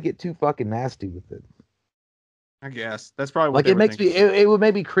don't want to get too fucking nasty with it. I guess that's probably what Like they it were makes thinking. me. It would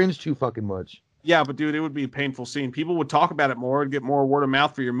make me cringe too fucking much. Yeah, but dude, it would be a painful scene. People would talk about it more and get more word of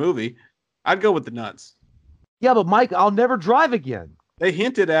mouth for your movie. I'd go with the nuts. Yeah, but Mike, I'll never drive again. They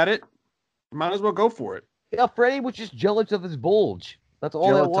hinted at it. Might as well go for it. Yeah, Freddie was just jealous of his bulge. That's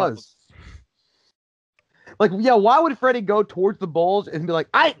all that Gelatin- was. Like, yeah, why would Freddie go towards the bulge and be like,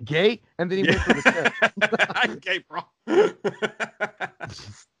 I ain't gay? And then he went for the step. I'm gay, bro.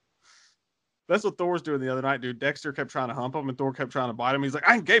 That's what Thor was doing the other night, dude. Dexter kept trying to hump him, and Thor kept trying to bite him. He's like,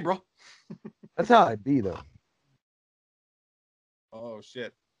 I ain't gay, bro. That's how I'd be, though. Oh,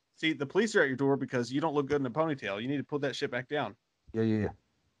 shit. See, the police are at your door because you don't look good in a ponytail. You need to put that shit back down. Yeah.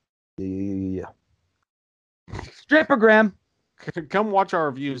 Strippergram. Come watch our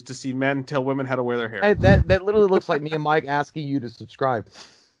reviews to see men tell women how to wear their hair. Hey, that literally looks like me and Mike asking you to subscribe.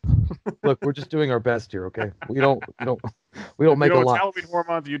 Look, we're just doing our best here, okay? We don't make a It's lot. Halloween Horror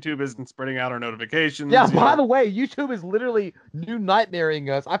Month. YouTube isn't spreading out our notifications. Yeah, by the way, YouTube is literally new nightmaring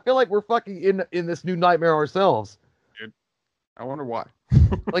us. I feel like we're fucking in this new nightmare ourselves. I wonder why.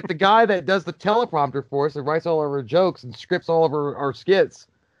 Like the guy that does the teleprompter for us and writes all of our jokes and scripts all of our skits.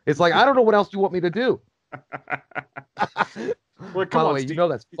 It's like, I don't know what else you want me to do. Well, By come the on, way, Steve. you know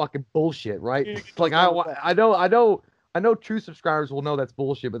that's fucking bullshit, right? You need to Like go with I know I know true subscribers will know that's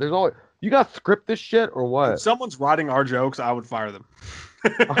bullshit, but there's always you got to script this shit or If what? someone's writing our jokes, I would fire them.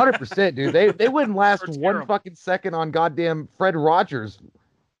 100%, dude. They wouldn't last They're one terrible. fucking second on goddamn Fred Rogers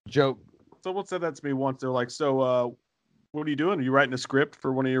joke. Someone said that to me once. They're like, "So, what are you doing? Are you writing a script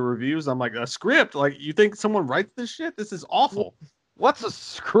for one of your reviews?" I'm like, "A script? Like, you think someone writes this shit? This is awful." What's a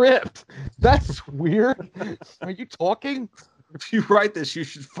script? That's weird. Are you talking? If you write this, you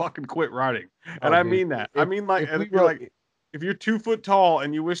should fucking quit writing. And Oh, I dude. mean that. I mean, like, if you're like, if you're 2 foot tall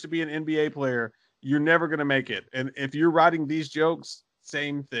and you wish to be an NBA player, you're never gonna make it. And if you're writing these jokes,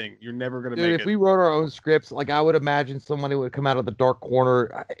 same thing. You're never gonna dude, make if it. we wrote our own scripts, like I would imagine somebody would come out of the dark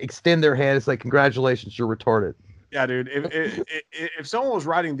corner, extend their hand, it's like, "Congratulations, you're retarded." Yeah, dude. If someone was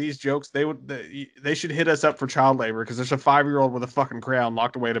writing these jokes, they should hit us up for child labor because there's a 5-year-old with a fucking crayon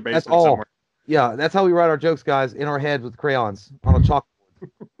locked away in a That's basement all. somewhere. Yeah, that's how we write our jokes, guys, in our heads with crayons on a chalkboard.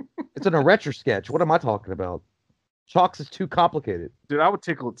 It's an Etch sketch. What am I talking about? Chalks is too complicated. Dude, I would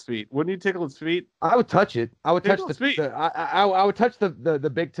tickle its feet. Wouldn't you tickle its feet? I would touch it. I would touch Tickle its feet. I would touch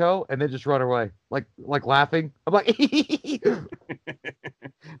the big toe and then just run away, like laughing. I'm like,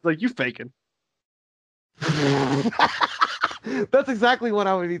 Like, you faking. that's exactly what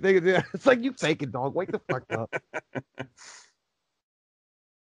I would be thinking. Dude. It's like, you faking, dog. Wake the fuck up.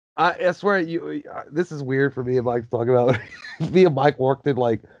 I swear, you. This is weird for me and Mike to talk about. Me and Mike worked in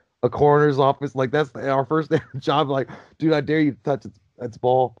like a coroner's office. Like that's our first day job. Like, dude, I dare you to touch its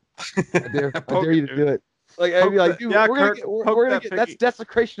ball. I dare you to do it. Like, I'd be like, dude, yeah, we're Kirk, gonna get that's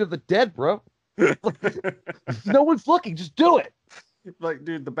desecration of the dead, bro. No one's looking. Just do it. Like,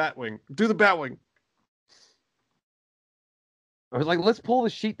 dude, the Batwing. Do the Batwing. I was like, let's pull the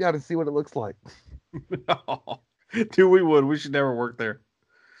sheet down and see what it looks like. Dude, we would. We should never work there.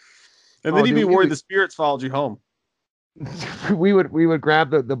 And then Oh, you'd dude, be worried the spirits followed you home. we would grab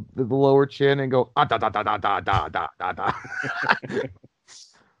the lower chin and go da da da da da da da da.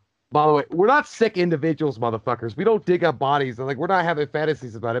 By the way, we're not sick individuals, motherfuckers. We don't dig up bodies. Like, we're not having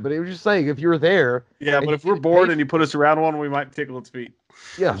fantasies about it. But it was just saying, if you're there, Yeah, but if we're bored and you put us around one, we might tickle its feet.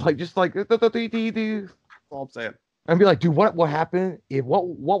 yeah, like just like That's all I'm saying. and be like, dude, what happened? If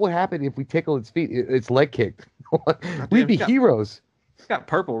what would happen if we tickle its feet? Its leg kicked. We'd be heroes. It's got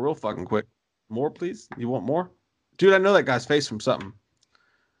purple real fucking quick. More, please? You want more? Dude, I know that guy's face from something.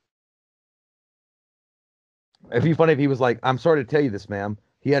 It'd be funny if he was like, I'm sorry to tell you this, ma'am.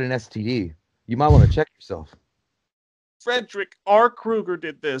 He had an STD. You might want to check yourself. Frederick R. Krueger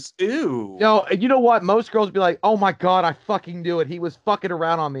did this. Ew. No, and you know what? Most girls be like, oh my God, I fucking knew it. He was fucking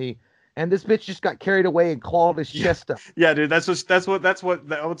around on me. And this bitch just got carried away and clawed his chest up. Yeah, dude, that's what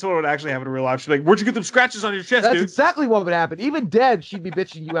would actually happen in real life. She's like, "Where'd you get them scratches on your chest, That's dude?" exactly what would happen. Even dead, she'd be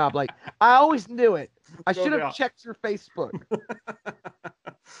bitching you out. Like, I always knew it. I should have checked your Facebook.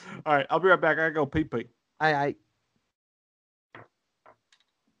 All right, I'll be right back. I gotta go pee. I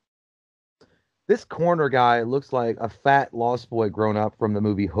This corner guy looks like a fat lost boy grown up from the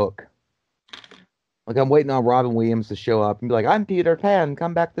movie Hook. Like, I'm waiting on Robin Williams to show up and be like, I'm Peter Pan,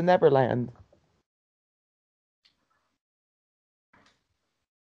 come back to Neverland.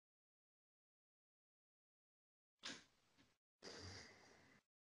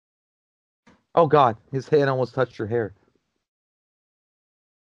 Oh God, his hand almost touched your hair.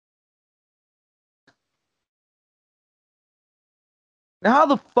 Now, how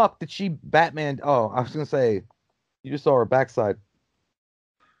the fuck did she Batman? Oh, I was gonna say, you just saw her backside.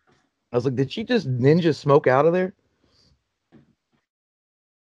 I was like, did she just ninja smoke out of there?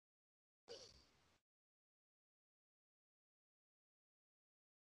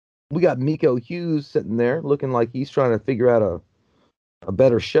 We got Miko Hughes sitting there looking like he's trying to figure out a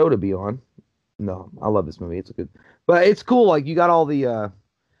better show to be on. No, I love this movie. It's but it's cool. Like, you got all the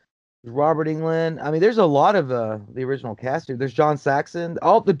Robert Englund. I mean, there's a lot of the original cast here. There's John Saxon.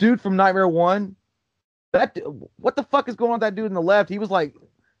 Oh, the dude from Nightmare 1. What the fuck is going on with that dude in the left? He was like,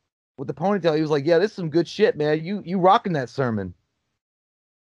 with the ponytail, he was like, yeah, this is some good shit, man. You rocking that sermon.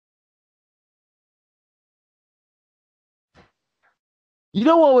 You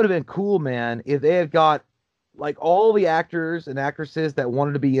know what would have been cool, man, if they had got like all the actors and actresses that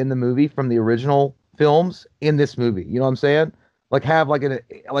wanted to be in the movie from the original films in this movie. You know what I'm saying? Like, have like an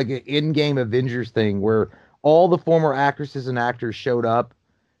in-game Avengers thing where all the former actresses and actors showed up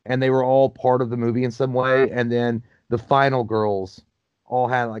and they were all part of the movie in some way, and then the final girls all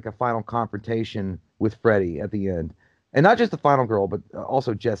had like a final confrontation with Freddy at the end. And not just the final girl, but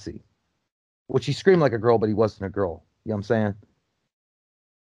also Jesse. Which he screamed like a girl, but he wasn't a girl. You know what I'm saying?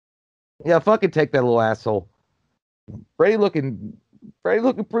 Yeah, fucking take that little asshole. Freddy looking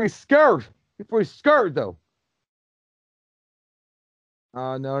pretty scared. He's pretty scared though.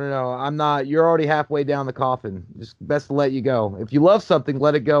 No. I'm not. You're already halfway down the coffin. Just best to let you go. If you love something,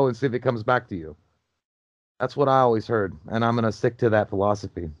 let it go and see if it comes back to you. That's what I always heard, and I'm gonna stick to that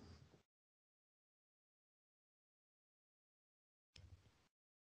philosophy.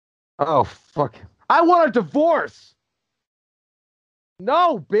 Oh, fuck. I want a divorce.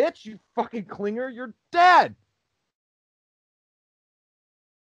 No, bitch, you fucking clinger. You're dead.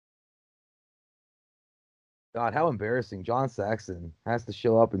 God, how embarrassing. John Saxon has to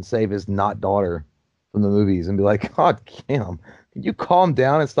show up and save his not daughter from the movies and be like, God damn, can you calm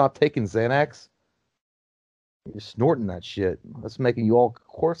down and stop taking Xanax? You're snorting that shit. That's making you all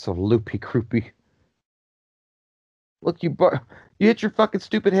sorts of loopy croupy. Look, you hit your fucking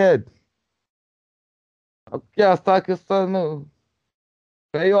stupid head. Oh, yeah, like a son move.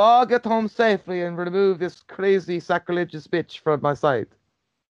 May you all get home safely and remove this crazy sacrilegious bitch from my sight.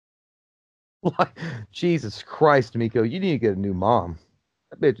 Like, Jesus Christ, Miko, you need to get a new mom.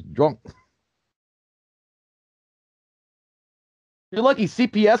 That bitch is drunk. You're lucky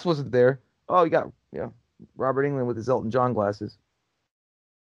CPS wasn't there. Oh, you got Robert England with his Elton John glasses.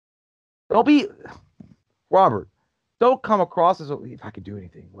 Don't be Robert. Don't come across as if I could do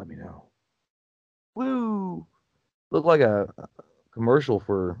anything, let me know. Woo! Look like a commercial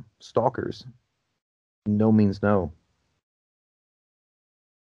for stalkers. No means no.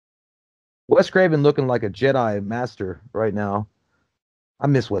 Wes Craven looking like a Jedi master right now. I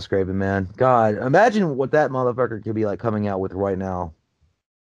miss Wes Craven, man. God, imagine what that motherfucker could be like coming out with right now.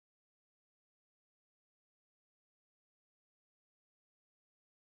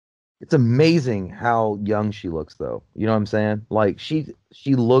 It's amazing how young she looks, though. You know what I'm saying? Like she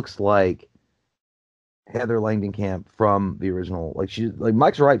looks like Heather Langenkamp from the original. Like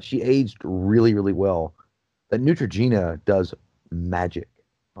Mike's right. She aged really, really well. That Neutrogena does magic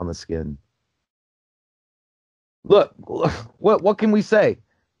on the skin. Look, what can we say?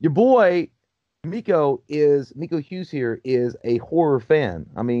 Your boy Miko Hughes here is a horror fan.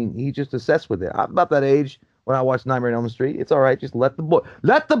 I mean, he's just obsessed with it. I'm about that age when I watch Nightmare on Elm Street. It's all right. Just let the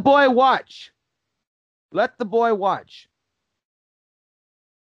boy watch. Let the boy watch.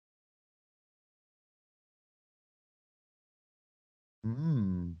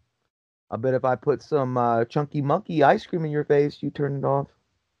 Hmm. I bet if I put some chunky monkey ice cream in your face, you turn it off.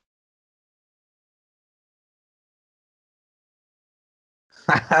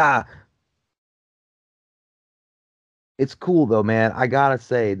 It's cool though, man. I gotta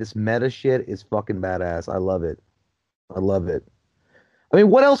say, this meta shit is fucking badass. I love it. I love it. I mean,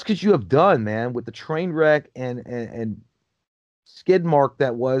 what else could you have done, man, with the train wreck and skid mark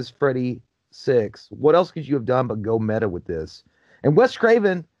that was Freddy 6? What else could you have done but go meta with this? And Wes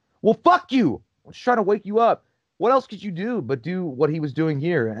Craven, well, fuck you. I'm just trying to wake you up. What else could you do but do what he was doing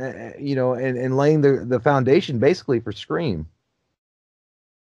here, and laying the foundation basically for Scream?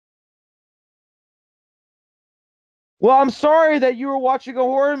 Well, I'm sorry that you were watching a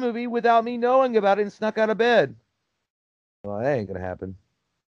horror movie without me knowing about it and snuck out of bed. Well, that ain't gonna happen.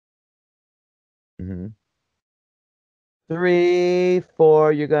 Hmm. 3,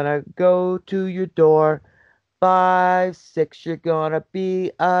 4, you're gonna go to your door. 5, 6, you're gonna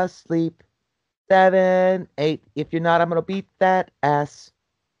be asleep. 7, 8, if you're not, I'm gonna beat that ass.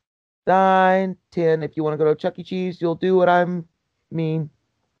 9, 10, if you want to go to Chuck E. Cheese, you'll do what I'm mean.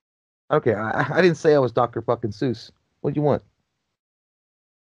 Okay, I didn't say I was Dr. fucking Seuss. What do you want?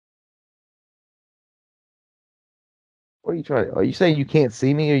 What are you trying? Are you saying you can't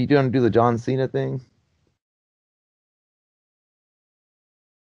see me? Are you doing do the John Cena thing?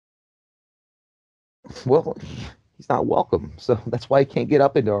 Well, he's not welcome, so that's why he can't get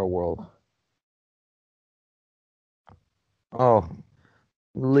up into our world. Oh,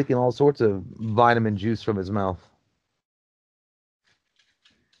 licking all sorts of vitamin juice from his mouth.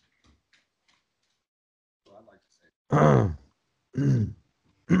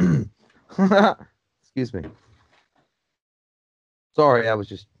 Excuse me. Sorry, I was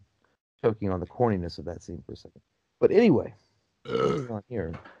just choking on the corniness of that scene for a second. But anyway, what's going on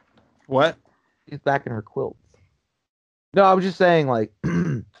here? What? She's back in her quilt. No, I was just saying, like,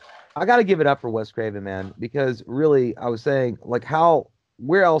 I got to give it up for Wes Craven, man, because really, I was saying, like,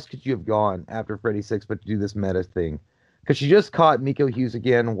 where else could you have gone after Freddy 6 but to do this meta thing? Because she just caught Miko Hughes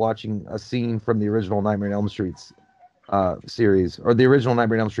again watching a scene from the original Nightmare on Elm Street's series, or the original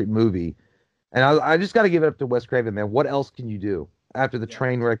Nightmare on Elm Street movie. And I just got to give it up to Wes Craven, man. What else can you do after the Yeah.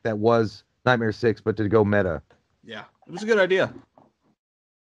 train wreck that was Nightmare 6, but to go meta? Yeah. It was a good idea.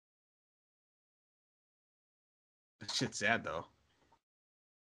 That shit's sad though.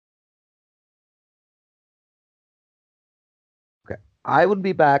 Okay. I would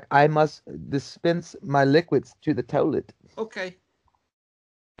be back. I must dispense my liquids to the toilet. Okay.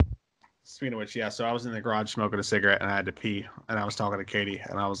 Speaking of which, yeah, so I was in the garage smoking a cigarette and I had to pee, and I was talking to Katie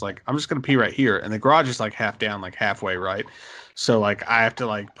and I was like, I'm just gonna pee right here. And the garage is like half down, like halfway, right? So like I have to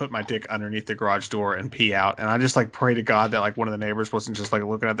like put my dick underneath the garage door and pee out. And I just like pray to God that like one of the neighbors wasn't just like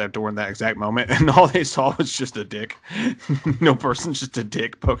looking at that door in that exact moment and all they saw was just a dick. No person, just a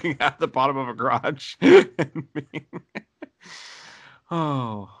dick poking out the bottom of a garage.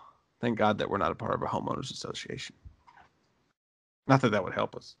 Oh, thank God that we're not a part of a homeowners association. Not that that would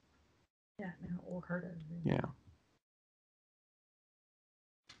help us. Yeah, no, it will hurt us. Yeah.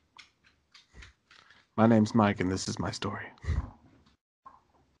 My name's Mike, and this is my story.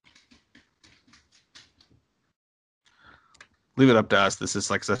 Leave it up to us. This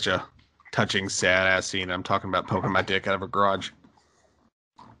is like such a touching, sad-ass scene. I'm talking about poking my dick out of a garage.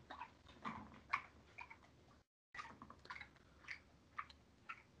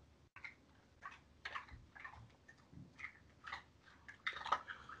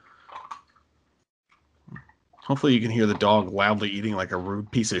 Hopefully you can hear the dog loudly eating like a rude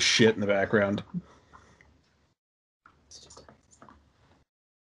piece of shit in the background.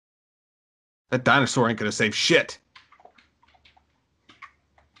 That dinosaur ain't gonna save shit.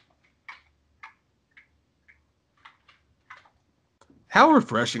 How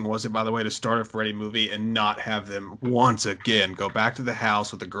refreshing was it, by the way, to start a Freddy movie and not have them once again go back to the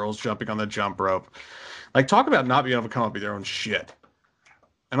house with the girls jumping on the jump rope? Like, talk about not being able to come up with their own shit.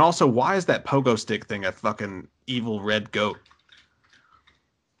 And also, why is that pogo stick thing a fucking evil red goat?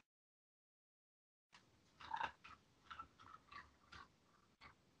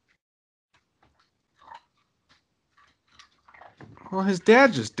 Well, his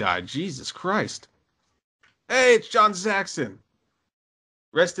dad just died. Jesus Christ. Hey, it's John Saxon.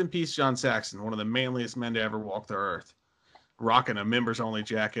 Rest in peace, John Saxon, one of the manliest men to ever walk the earth. Rocking a members-only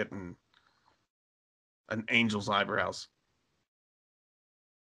jacket and an angel's eyebrows.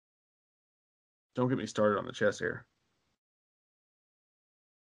 Don't get me started on the chest hair.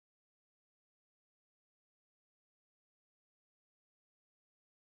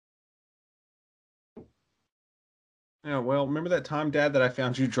 Yeah, well, remember that time, Dad, that I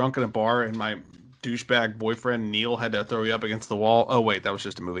found you drunk in a bar and my douchebag boyfriend Neil had to throw you up against the wall? Oh, wait, that was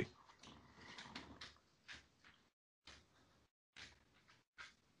just a movie.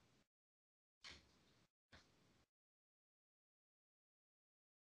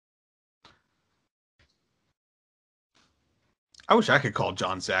 I wish I could call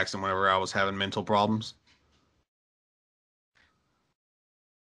John Saxon whenever I was having mental problems.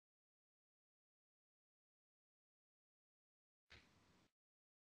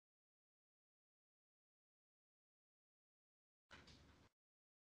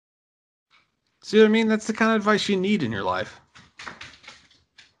 See what I mean? That's the kind of advice you need in your life.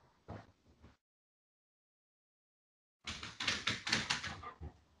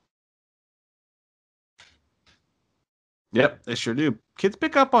 Yep, they sure do. Kids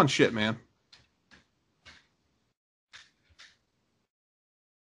pick up on shit, man.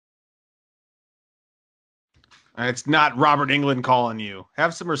 It's not Robert Englund calling you.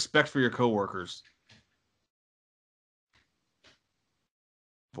 Have some respect for your coworkers.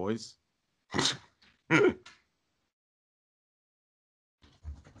 Voice.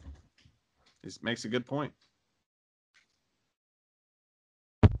 This makes a good point.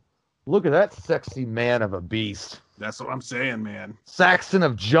 Look at that sexy man of a beast. That's what I'm saying, man. Saxon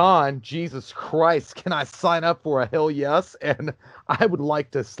of John, Jesus Christ, can I sign up for a hell yes? And I would like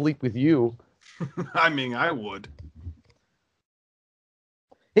to sleep with you. I mean, I would.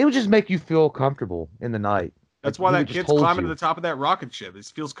 It would just make you feel comfortable in the night. That's why that kid's climbing to the top of that rocket ship. It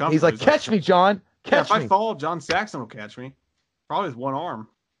feels comfortable. He's like, catch me, John. Catch me. If I fall, John Saxon will catch me. Probably with one arm.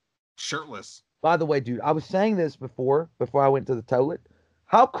 Shirtless. By the way, dude, I was saying this before I went to the toilet.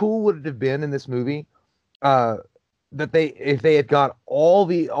 How cool would it have been in this movie that if they had got all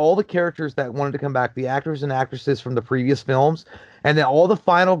the characters that wanted to come back, the actors and actresses from the previous films, and then all the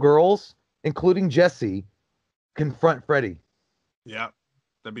final girls, including Jessie, confront Freddy. Yeah,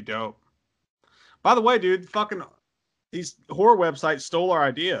 that'd be dope. By the way, dude, fucking these horror websites stole our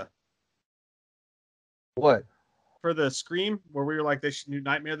idea. What? For the Scream, where we were like, they should do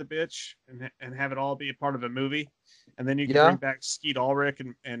Nightmare the Bitch and have it all be a part of a movie, and then you can bring back Skeet Ulrich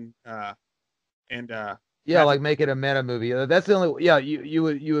and like make it a meta movie. That's the only you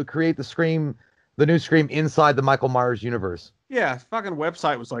would create the new Scream inside the Michael Myers universe. Yeah, fucking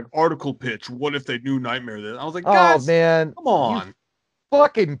website was like article pitch. What if they knew Nightmare? I was like, oh man, come on,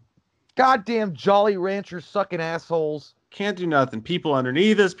 fucking goddamn Jolly Rancher sucking assholes. Can't do nothing. People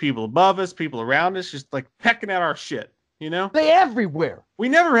underneath us, people above us, people around us, just like pecking at our shit. You know, they everywhere. We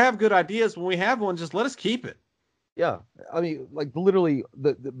never have good ideas. When we have one, just let us keep it. Yeah, I mean, like literally,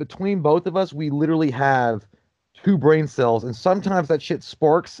 the between both of us, we literally have two brain cells, and sometimes that shit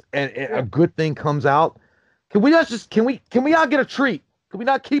sparks, and a good thing comes out. Can we not just can we not get a treat? Can we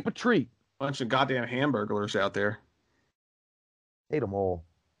not keep a treat? Bunch of goddamn hamburglers out there. Hate them all.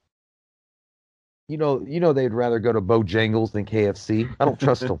 You know they'd rather go to Bojangles than KFC. I don't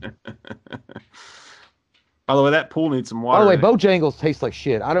trust them. By the way, that pool needs some By water. the way, in it. Bojangles tastes like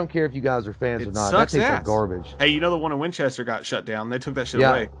shit. I don't care if you guys are fans or It not. That sucks tastes like ass. garbage. Hey, you know the one in Winchester got shut down. They took that shit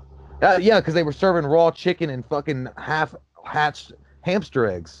Yeah. away. Yeah, because they were serving raw chicken and fucking half hatched hamster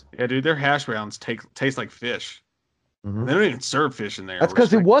eggs. Yeah, dude, their hash browns taste like fish. Mhm. They don't even serve fish in there. That's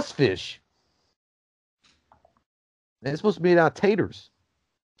because it was fish. And it's supposed to be out of taters.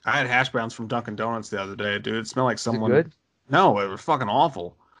 I had hash browns from Dunkin' Donuts the other day, dude. It smelled like Is it someone. good? No, it was fucking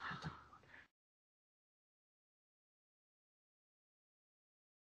awful.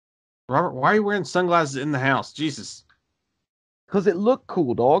 Robert, why are you wearing sunglasses in the house? Jesus. Because it looked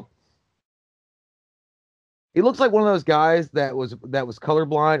cool, dog. He looks like one of those guys that was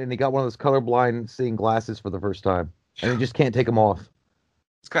colorblind, and he got one of those colorblind seeing glasses for the first time, and he just can't take them off.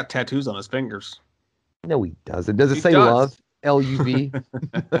 He's got tattoos on his fingers. No, he doesn't. Does it He say does. love? LUV.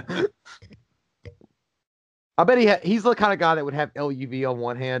 I bet he's the kind of guy that would have LUV on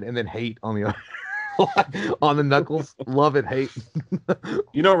one hand and then hate on the other, on the knuckles. Love and hate.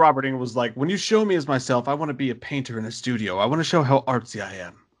 You know, Robert England was like, when you show me as myself, I want to be a painter in a studio. I want to show how artsy I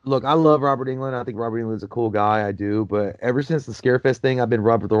am. Look, I love Robert England. I think Robert England's a cool guy. I do, but ever since the Scarefest thing, I've been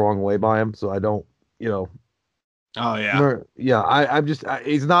rubbed the wrong way by him. So I don't, Oh, yeah. I'm just.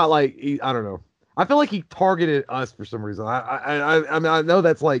 He's not like. I don't know. I feel like he targeted us for some reason. I mean, I know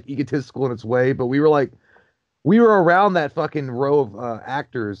that's like egotistical in its way, but we were around that fucking row of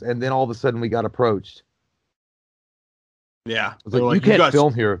actors, and then all of a sudden we got approached. Yeah. It was They're like, you "You can't guys-"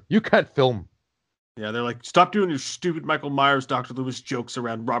 film here. You can't film. Yeah, they're like, stop doing your stupid Michael Myers, Dr. Lewis jokes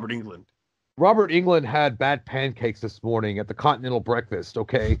around Robert England. Robert England had bad pancakes this morning at the Continental Breakfast,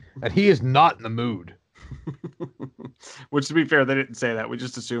 okay? And he is not in the mood. Which, to be fair, they didn't say that. We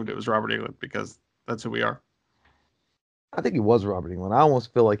just assumed it was Robert England because that's who we are. I think it was Robert England. I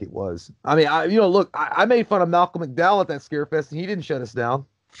almost feel like it was. I mean, look, I made fun of Malcolm McDowell at that Scarefest, and he didn't shut us down.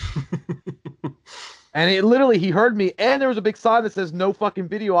 And he heard me, and there was a big sign that says no fucking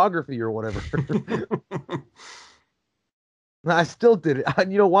videography or whatever. And I still did it.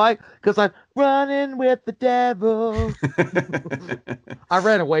 And you know why? Because I'm running with the devil. I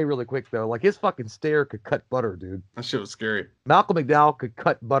ran away really quick, though. Like, his fucking stare could cut butter, dude. That shit was scary. Malcolm McDowell could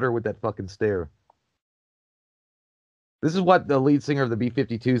cut butter with that fucking stare. This is what the lead singer of the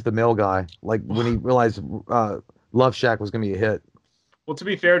B-52s, the male guy, like when he realized Love Shack was going to be a hit. Well, to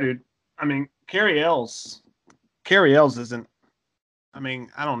be fair, dude, I mean, Carrie Ells isn't, I mean,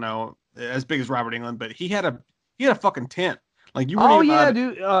 I don't know, as big as Robert England, but he had a fucking tent. Like, you weren't Oh, even yeah, allowed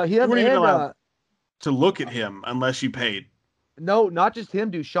dude. He you weren't even had, allowed to look at him unless you paid. no, not just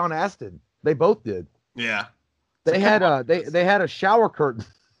him, dude. Sean Astin. They both did. Yeah. They So had come on. they had a shower curtain,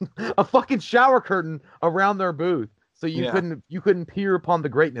 a fucking shower curtain around their booth, so you Yeah. couldn't peer upon the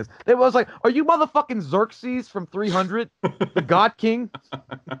greatness. It was like, are you motherfucking Xerxes from 300, the God King?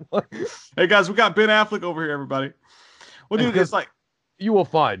 Hey, guys, we got Ben Affleck over here, everybody. Well, dude, Because- it's like, You will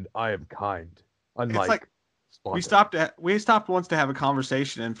find I am kind, unlike it's like, we Sparta. stopped once to have a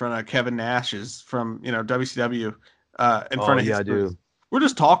conversation in front of Kevin Nash's from WCW in Oh, front of yeah, his I do. booth. We're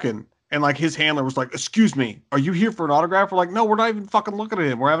just talking, and like his handler was like, "Excuse me, are you here for an autograph?" We're like, "No, we're not even fucking looking at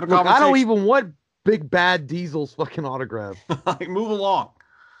him. We're having a Look, I conversation." don't even want Big Bad Diesel's fucking autograph. Like, move along.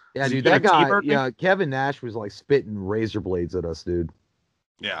 Yeah, Is he dude, gonna that guy. T-bird me? Yeah, Kevin Nash was like spitting razor blades at us, dude.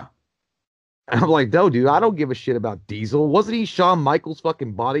 Yeah, And I'm like, no, dude, I don't give a shit about Diesel. Wasn't he Shawn Michaels'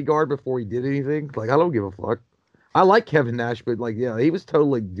 fucking bodyguard before he did anything? Like, I don't give a fuck. I like Kevin Nash, but like, yeah, he was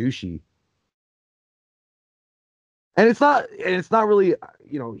totally douchey. And it's not really,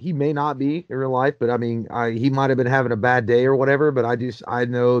 he may not be in real life, but I mean, he might have been having a bad day or whatever, but I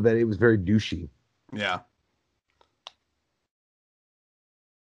know that it was very douchey. yeah.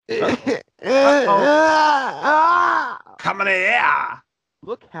 Coming here.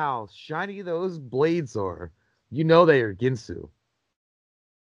 Look how shiny those blades are. You know they are Ginsu.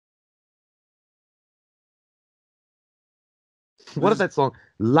 What is that song?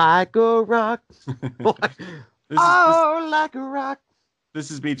 Like a rock. Like a rock. This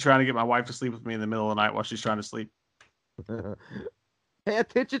is me trying to get my wife to sleep with me in the middle of the night while she's trying to sleep. Pay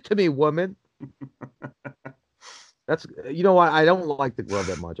attention to me, woman. That's, you know what? I don't like the glove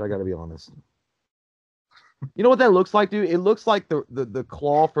that much. I got to be honest. You know what that looks like, dude? It looks like the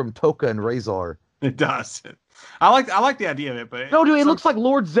claw from Toka and Razor. It does. I like the idea of it, but No, dude, it looks like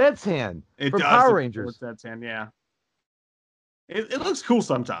Lord Zed's hand it from does Power look Rangers. towards that hand, yeah. It looks cool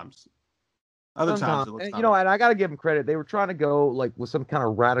sometimes. Other times it looks And, not you know, and I got to give them credit. They were trying to go like with some kind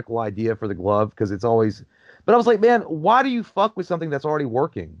of radical idea for the glove because it's always. But I was like, man, why do you fuck with something that's already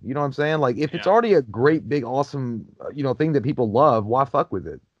working? You know what I'm saying? Like, if it's Yeah. already a great, big, awesome, thing that people love, why fuck with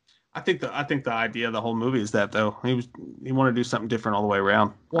it? I think the idea of the whole movie is that though he wanted to do something different all the way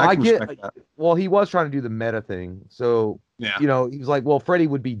around. Well, I can get. respect that. Well, he was trying to do the meta thing, so Yeah. he was like, well, Freddy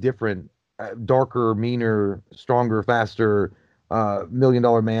would be different, darker, meaner, stronger, faster, $1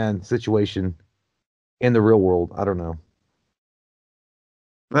 million man situation in the real world. I don't know.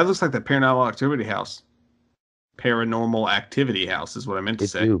 That looks like the Paranormal Activity house. Paranormal Activity house is what I meant to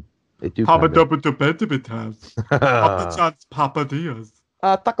say. It do. Papa kinda. Dubba Dubba house. Papa John's Papa Diaz.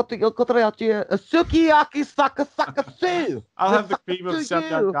 Sukiyaki sucker sue. I'll have the cream of the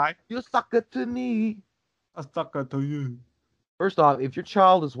stepdad guy. You sucker to me. A sucker to you. First off, if your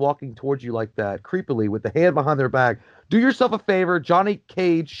child is walking towards you like that, creepily, with the hand behind their back, do yourself a favor, Johnny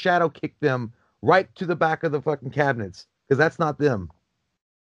Cage shadow kick them right to the back of the fucking cabinets, because that's not them.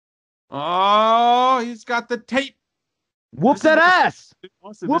 Oh, he's got the tape. Whoop that ass!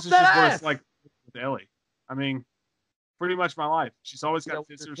 Honestly, Whoop this is that just what ass! it's like with Ellie. I mean, pretty much my life. She's always got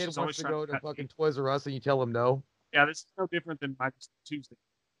Your scissors. kid She's wants always to trying go to to cut fucking me. Toys R Us and you tell him no. Yeah, this is no different than my Tuesday.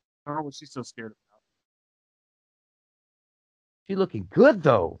 I don't know what she's so scared about. She's looking good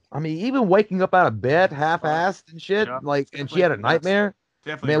though. I mean, even waking up out of bed half-assed and shit, Yeah, and she had a definitely- nightmare.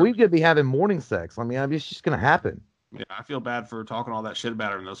 Definitely. Man, hurt we're me. gonna be having morning sex. I mean, it's just gonna happen. Yeah, I feel bad for talking all that shit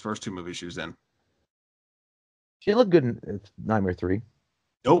about her in those first two movies she was in. She looked good in Nightmare 3.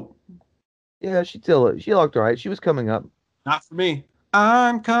 Nope, Yeah, she looked all right. She was coming up. not for me.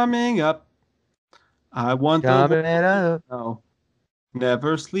 I'm coming up. I want Coming the up. no.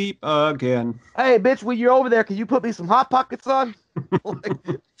 Never sleep again. Hey, bitch, when you're over there, can you put me some Hot Pockets on? Like,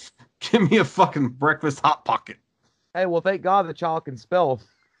 Give me a fucking breakfast hot pocket. hey, well, thank God the child can spell.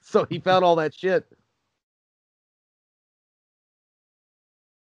 So he found all that shit.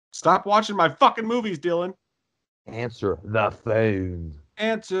 Stop watching my fucking movies, Dylan. Answer the phone.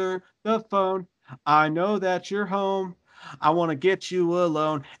 Answer the phone. I know that you're home. I want to get you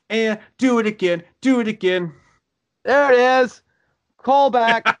alone. And do it again. Do it again. There it is. Call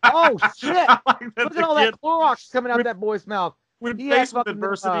back. Oh, shit. I like that Look the at all kid that Clorox coming out with- that boy's mouth. with He had faced with fucking,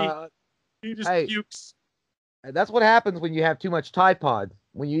 adversity. He just hey. pukes. That's what happens when you have too much Tide Pod.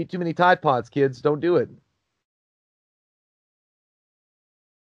 When you eat too many Tide Pods, kids, don't do it.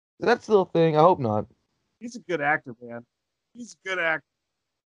 Is that still a thing? I hope not. He's a good actor, man. He's a good actor.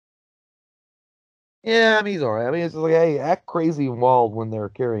 Yeah, I mean, he's all right. I mean, it's just like, hey, act crazy and wild when they're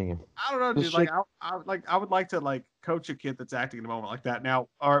carrying him. I don't know, This dude. Like, shit- I would like to like coach a kid that's acting in a moment like that. Now,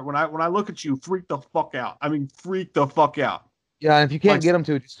 all right, when I look at you, freak the fuck out. I mean, freak the fuck out. Yeah, and if you can't Like- get him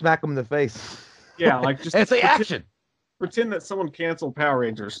to, just smack him in the face. Yeah, like just and say pretend- action. Pretend that someone canceled Power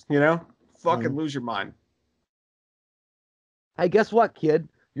Rangers. You know, fucking Mhm. lose your mind. Hey, guess what, kid?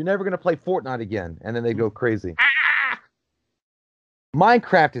 You're never gonna play Fortnite again. And then they go crazy. Ah!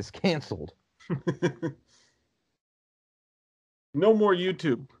 Minecraft is canceled. No more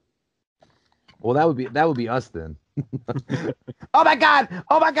YouTube. Well, that would be us then. Oh my god!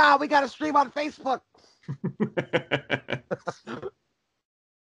 Oh my god! We got to stream on Facebook.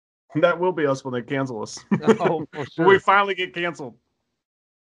 That will be us when they cancel us. Oh, for When sure. we finally get canceled.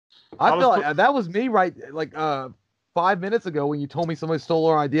 I I was feel put- like that was me right like 5 minutes ago when you told me somebody stole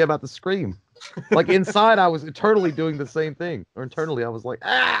our idea about the Scream. Like inside, I was eternally doing the same thing. Or internally, I was like,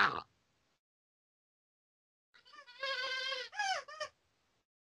 ah.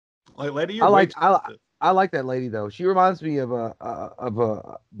 Like, lady, I you're way like too I, sensitive. I like that lady though. She reminds me of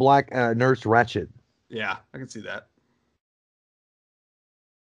a black nurse Ratchet. Yeah, I can see that.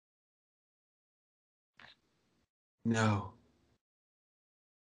 No.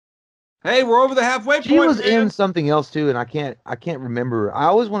 Hey, we're over the halfway point. She was man. in something else too, and I can't remember. I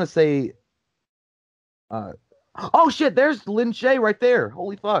always want to say, oh shit, there's Lin Shay right there.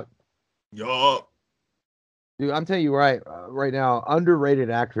 Holy fuck, Yup. dude! I'm telling you right now, underrated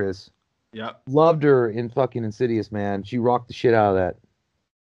actress. Yep. Loved her in fucking Insidious, man. She rocked the shit out of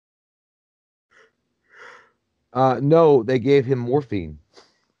that. No, they gave him morphine.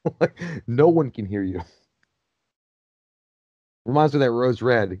 No one can hear you. Reminds me of that Rose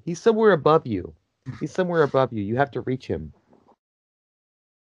Red. He's somewhere above you. He's somewhere above you. You have to reach him.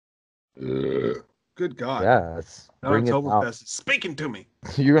 Good God. Yes. Bring it out. Oktoberfest is speaking to me.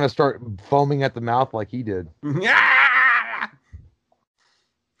 You're gonna start foaming at the mouth like he did. Yeah,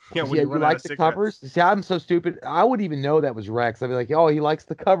 Yeah, when you run out like of the cigarettes. covers? See, I'm so stupid. I wouldn't even know that was Rex. I'd be like, oh, he likes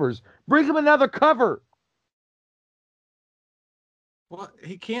the covers. Bring him another cover. Well,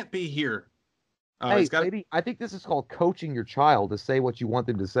 he can't be here. Oh, Hey, he's got. lady, I think this is called coaching your child to say what you want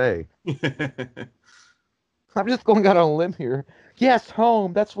them to say. I'm just going out on a limb here. Yes,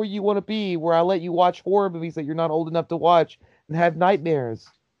 home. That's where you want to be, where I let you watch horror movies that you're not old enough to watch and have nightmares.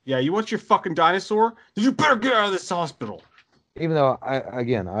 Yeah, you want your fucking dinosaur? Then you better get out of this hospital. Even though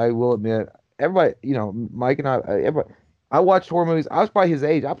I will admit, everybody, Mike and everybody, I watched horror movies. I was probably his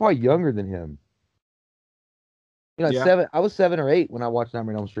age. I'm probably younger than him. Yeah. I was 7 or 8 when I watched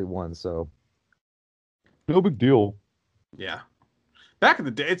Nightmare on Elm Street 1, so no big deal. Yeah. Back in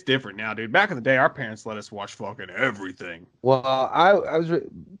the day, it's different now, dude. Back in the day, our parents let us watch fucking everything. Well, I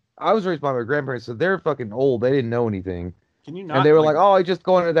was raised by my grandparents, so they're fucking old. They didn't know anything. Can you not? And they were like, "Oh, I just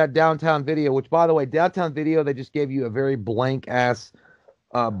going to that Downtown Video," which, by the way, Downtown Video, they just gave you a very blank ass,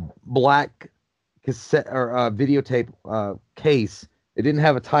 black cassette or videotape case. It didn't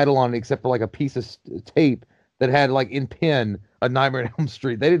have a title on it except for like a piece of tape that had like in pen a Nightmare on Elm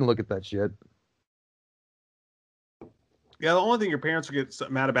Street. They didn't look at that shit. Yeah, the only thing your parents would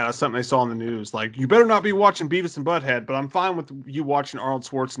get mad about is something they saw on the news. Like, you better not be watching Beavis and Butthead, but I'm fine with you watching Arnold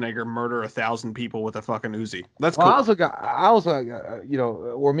Schwarzenegger murder 1,000 people with a fucking Uzi. That's cool. I also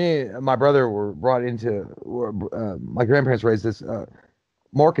where me and my brother were brought into, my grandparents raised this.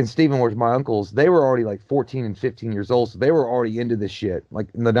 Mark and Steven were my uncles. They were already like 14 and 15 years old, so they were already into this shit, like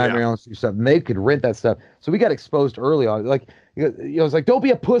in the Nightmare on Elm Street stuff. And they could rent that stuff, so we got exposed early on. Like, it's like, don't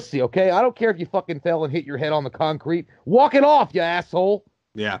be a pussy, okay? I don't care if you fucking fell and hit your head on the concrete. Walk it off, you asshole.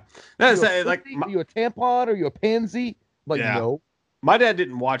 Yeah, that's like, are you a tampon? Are you a pansy? Like, no. My dad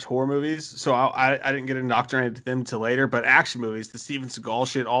didn't watch horror movies, so I didn't get indoctrinated to them until later. But action movies, the Steven Seagal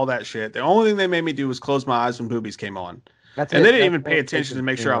shit, all that shit. The only thing they made me do was close my eyes when boobies came on. They didn't even pay attention to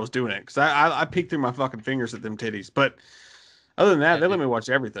make sure I was doing it, because I peeked through my fucking fingers at them titties. But other than that, they let me watch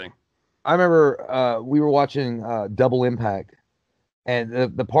everything. I remember we were watching Double Impact,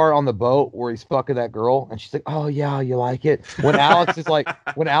 and the part on the boat where he's fucking that girl, and she's like, "Oh yeah, you like it." When Alex is like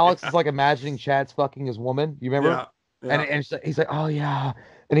imagining Chad's fucking his woman, you remember? Yeah. And he's like, "Oh yeah,"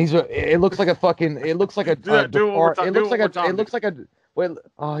 and it looks like a fucking, it looks like a,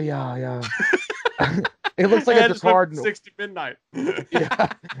 oh yeah. It looks like a Drakkar. 60 Midnight.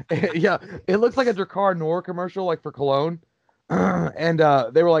 Yeah, yeah. It looks like a Drakkar Noir commercial, like for cologne. And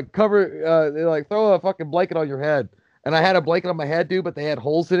they were like, they're like, throw a fucking blanket on your head. And I had a blanket on my head, dude, but they had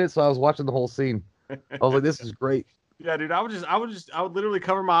holes in it, so I was watching the whole scene. I was like, this is great. Yeah, dude. I would literally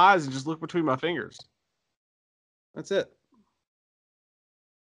cover my eyes and just look between my fingers. That's it.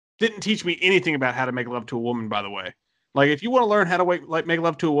 Didn't teach me anything about how to make love to a woman, by the way. Like, if you want to learn how to make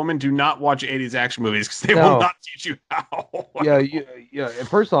love to a woman, do not watch 80s action movies, because they will not teach you how. Yeah. And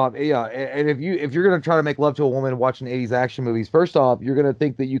first off, and if you're gonna try to make love to a woman watching 80s action movies, first off, you're gonna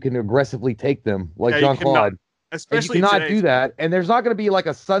think that you can aggressively take them like Jean-Claude. Especially you cannot do that, and there's not gonna be like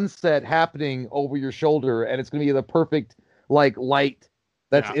a sunset happening over your shoulder, and it's gonna be the perfect like light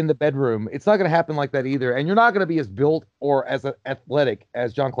that's in the bedroom. It's not gonna happen like that either, and you're not gonna be as built or as athletic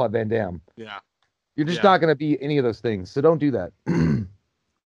as Jean-Claude Van Damme. Yeah. You're just not going to be any of those things. So don't do that.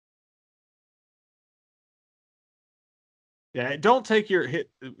 Yeah, don't take your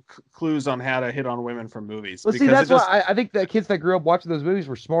clues on how to hit on women from movies. Well, see, that's why I think the kids that grew up watching those movies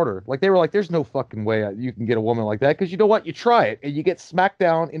were smarter. Like, they were like, there's no fucking way you can get a woman like that. Because you know what? You try it, and you get smacked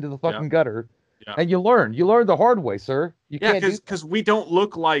down into the fucking gutter. Yeah. And you learn. You learn the hard way, sir. You can't because we don't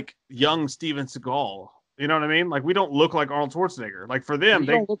look like young Steven Seagal. You know what I mean? Like, we don't look like Arnold Schwarzenegger. Like, for them,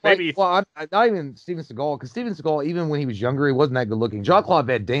 they maybe... I'm not even Steven Seagal, because Steven Seagal, even when he was younger, he wasn't that good looking. Jean-Claude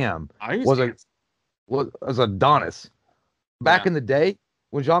Van Damme was Adonis. Back in the day,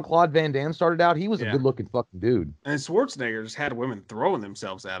 when Jean-Claude Van Damme started out, he was a good looking fucking dude. And Schwarzenegger just had women throwing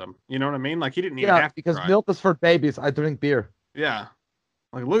themselves at him. You know what I mean? Like, he didn't even have to because try. Milk is for babies. I drink beer. Yeah.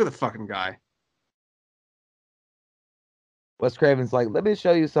 Like, look at the fucking guy. Wes Craven's like, let me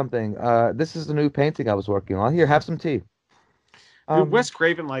show you something. This is the new painting I was working on. Here, have some tea. Dude, Wes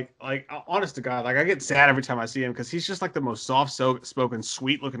Craven, like, honest to God, like, I get sad every time I see him, because he's just like the most soft-spoken,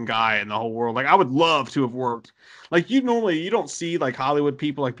 sweet-looking guy in the whole world. Like, I would love to have worked. Like, you don't see like Hollywood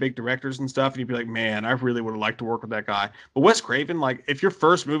people, like big directors and stuff, and you'd be like, man, I really would have liked to work with that guy. But Wes Craven, like, if your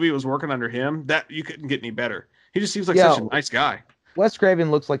first movie was working under him, that you couldn't get any better. He just seems like such a nice guy. Wes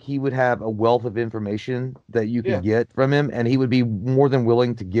Craven looks like he would have a wealth of information that you can get from him, and he would be more than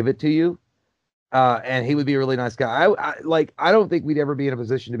willing to give it to you. And he would be a really nice guy. I don't think we'd ever be in a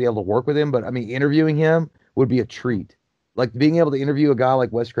position to be able to work with him, but I mean, interviewing him would be a treat. Like, being able to interview a guy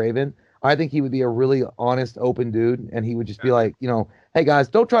like Wes Craven, I think he would be a really honest, open dude, and he would just be like, hey guys,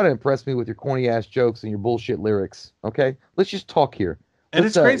 don't try to impress me with your corny ass jokes and your bullshit lyrics. Okay, let's just talk here. And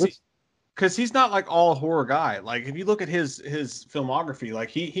it's crazy. because he's not like all horror guy. Like if you look at his filmography, like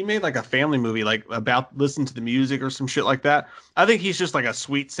he made like a family movie like about listen to the music or some shit like that. I think he's just like a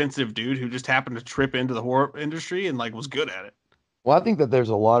sweet, sensitive dude who just happened to trip into the horror industry and like was good at it. Well, I think that there's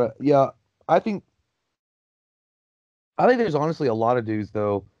a lot of I think there's honestly a lot of dudes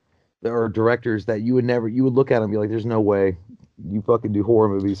though that are directors that you would look at them and be like, there's no way you fucking do horror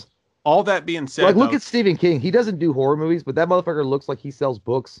movies. All that being said, Like look at Stephen King. He doesn't do horror movies, but that motherfucker looks like he sells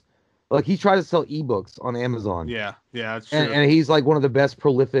books. Like he tries to sell ebooks on Amazon. yeah, that's true. And he's like one of the best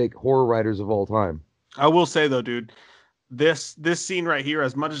prolific horror writers of all time. I will say though, dude, this scene right here,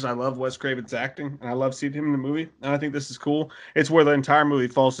 as much as I love Wes Craven's acting and I love seeing him in the movie, and I think this is cool, it's where the entire movie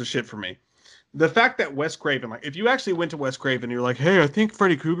falls to shit for me. The fact that Wes Craven, like, if you actually went to Wes Craven and you're like, hey, I think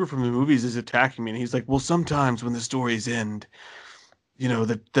Freddy Krueger from the movies is attacking me, and he's like, well, sometimes when the stories end, you know,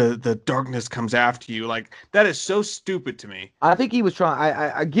 the darkness comes after you. Like, that is so stupid to me. I think he was trying.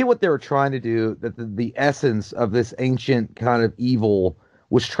 I get what they were trying to do. That the essence of this ancient kind of evil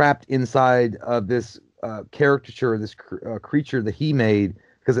was trapped inside of this caricature, this creature that he made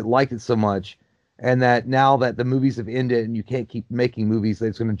because it liked it so much, and that now that the movies have ended and you can't keep making movies, that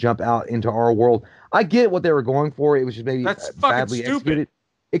it's going to jump out into our world. I get what they were going for. It was just maybe That's badly fucking stupid. executed.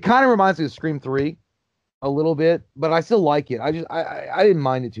 It kind of reminds me of Scream 3 a little bit, but I still like it. I didn't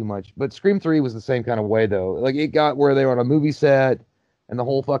mind it too much. But Scream 3 was the same kind of way though. Like it got where they were on a movie set and the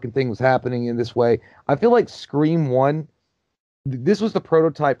whole fucking thing was happening in this way. I feel like Scream 1, this was the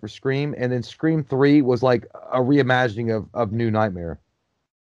prototype for Scream, and then Scream 3 was like a reimagining of New Nightmare.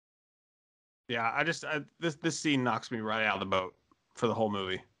 Yeah, this scene knocks me right out of the boat for the whole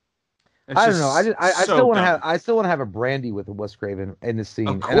movie. I don't know. I still want to have a brandy with Wes Craven in this scene,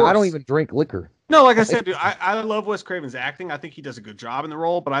 and I don't even drink liquor. No, like I said, dude, I love Wes Craven's acting. I think he does a good job in the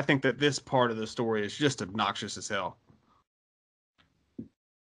role, but I think that this part of the story is just obnoxious as hell.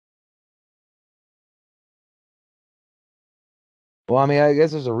 Well, I mean, I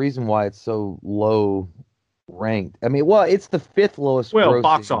guess there's a reason why it's so low ranked. I mean, well, it's the fifth lowest. Well, grossing.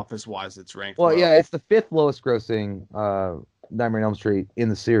 box office wise, it's ranked. Well, low. yeah, it's the fifth lowest grossing Nightmare on Elm Street in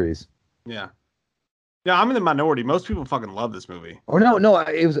the series. Yeah. Yeah, I'm in the minority. Most people fucking love this movie. Or no,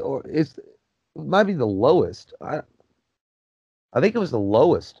 it might be the lowest. I think it was the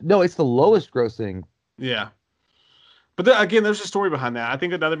lowest. No, it's the lowest grossing. Yeah. But again, there's a story behind that. I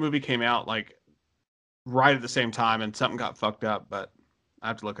think another movie came out like right at the same time and something got fucked up, but I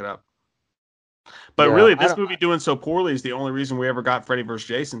have to look it up. But Yeah, really, this movie doing so poorly is the only reason we ever got Freddy vs.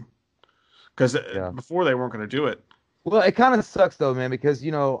 Jason. Because before they weren't going to do it. Well, it kind of sucks though, man, because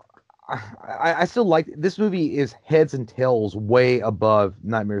you know, I still like this movie is heads and tails way above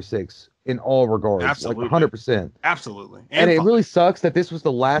Nightmare 6 in all regards. Absolutely. Like 100%. Absolutely. And it really sucks that this was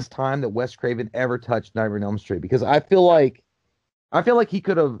the last time that Wes Craven ever touched Nightmare on Elm Street, because I feel like he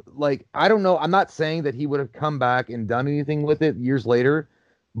could have, like, I don't know, I'm not saying that he would have come back and done anything with it years later,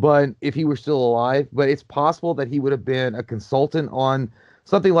 but if he were still alive, but it's possible that he would have been a consultant on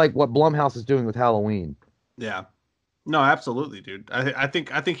something like what Blumhouse is doing with Halloween. Yeah. No, absolutely, dude. I think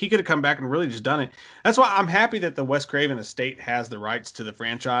he could have come back and really just done it. That's why I'm happy that the Wes Craven estate has the rights to the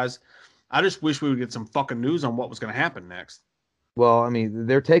franchise. I just wish we would get some fucking news on what was going to happen next. Well, I mean,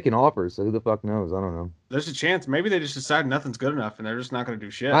 they're taking offers, so who the fuck knows? I don't know. There's a chance. Maybe they just decide nothing's good enough and they're just not going to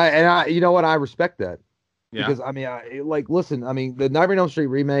do shit. You know what? I respect that. Yeah. Because, I mean, listen, I mean, the Nightmare on Elm Street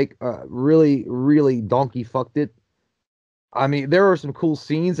remake really, really donkey fucked it. I mean, there are some cool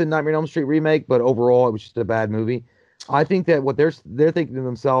scenes in Nightmare on Elm Street remake, but overall, it was just a bad movie. I think that what they're thinking to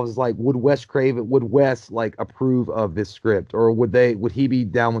themselves is like, would Wes like approve of this script, or would he be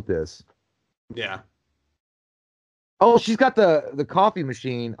down with this? Yeah. Oh, she's got the coffee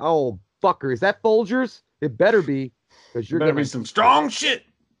machine. Oh, fucker, is that Folgers? It better be, because you're better gonna be some strong shit.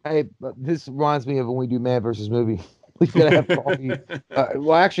 Hey, but this reminds me of when we do Man versus Movie. We gotta have coffee.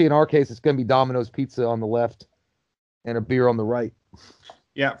 Well, actually, in our case, it's gonna be Domino's Pizza on the left and a beer on the right.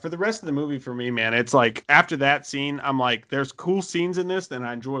 Yeah, for the rest of the movie, for me, man, it's like after that scene, I'm like, there's cool scenes in this, and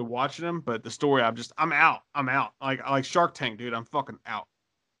I enjoy watching them. But the story, I'm out. Like Shark Tank, dude. I'm fucking out.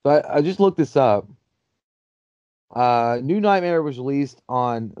 So I just looked this up. New Nightmare was released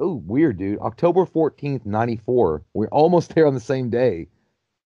on October 14th, 94. We're almost there on the same day.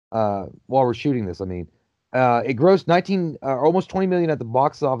 While we're shooting this, I mean, it grossed almost 20 million at the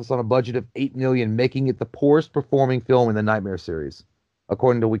box office on a budget of 8 million, making it the poorest performing film in the Nightmare series,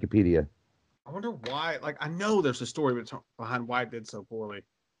 according to Wikipedia. I wonder why. Like, I know there's a story behind why it did so poorly.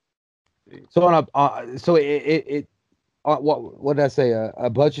 So what did I say? A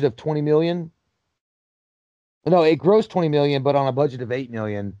budget of 20 million? No, it grossed 20 million, but on a budget of 8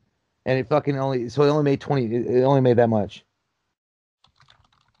 million, and it only made 20. It only made that much.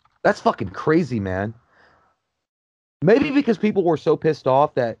 That's fucking crazy, man. Maybe because people were so pissed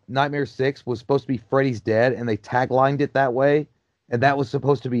off that Nightmare 6 was supposed to be Freddy's Dead and they taglined it that way, and that was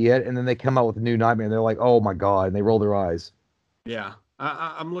supposed to be it, and then they come out with a new Nightmare and they're like, oh my God, and they roll their eyes. Yeah,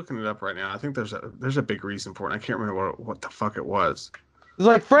 I'm looking it up right now. I think there's a big reason for it. And I can't remember what the fuck it was. It's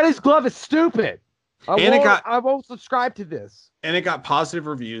like, Freddy's glove is stupid. I won't subscribe to this. And it got positive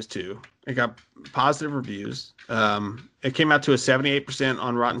reviews too. It got positive reviews. It came out to a 78%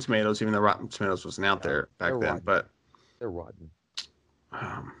 on Rotten Tomatoes, even though Rotten Tomatoes wasn't out there back then. Rotten. But they're rotten.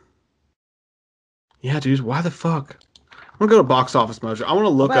 Yeah, dude. Why the fuck? I'm gonna go to Box Office Mojo. I want to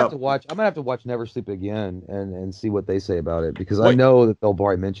look up. I'm gonna have to watch Never Sleep Again and see what they say about it because I know that they'll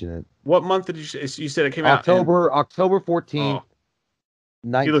probably mention it. What month did you say? You said it came out October 14th,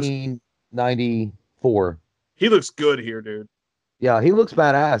 1994. He looks good here, dude. Yeah, he looks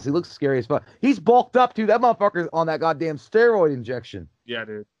badass. He looks scary as fuck. He's bulked up too. That motherfucker's on that goddamn steroid injection. Yeah,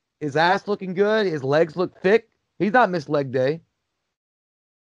 dude. His ass looking good. His legs look thick. He's not missed leg day.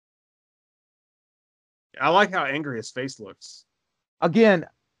 I like how angry his face looks. Again,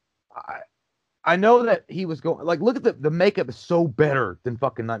 I know that he was going like look at the makeup is so better than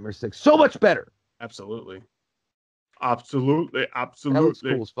fucking Nightmare 6. So much better. Absolutely. That looks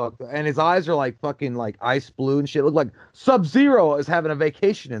cool as fuck. And his eyes are like fucking like ice blue and shit. Look like Sub-Zero is having a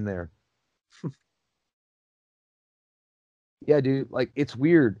vacation in there. Yeah, dude. Like it's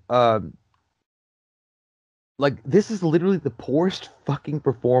weird. Like this is literally the poorest fucking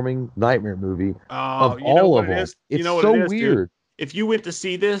performing Nightmare movie of all of them. It's so weird. Dude? If you went to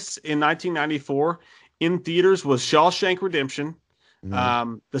see this in 1994 in theaters was Shawshank Redemption,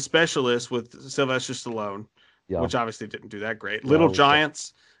 The Specialist with Sylvester Stallone, which obviously didn't do that great. Little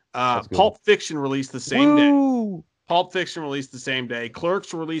Giants, Pulp Fiction released the same day. Pulp Fiction released the same day.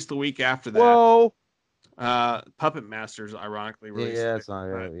 Clerks released the week after that. Whoa. Puppet Masters, ironically, released. Yeah, it's not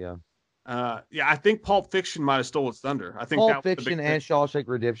right. Yeah. I think Pulp Fiction might have stole its thunder. I think Pulp Fiction and Shawshank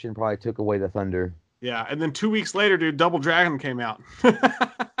Redemption probably took away the thunder. Yeah, and then 2 weeks later, dude, Double Dragon came out.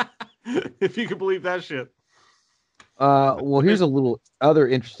 If you could believe that shit. Well, here's a little other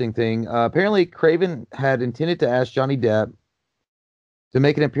interesting thing. Apparently, Craven had intended to ask Johnny Depp to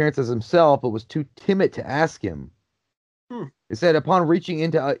make an appearance as himself, but was too timid to ask him. It said upon reaching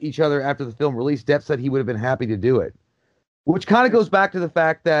into each other after the film release, Depp said he would have been happy to do it. Which kind of goes back to the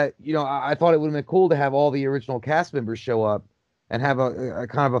fact that, you know, I thought it would have been cool to have all the original cast members show up and have a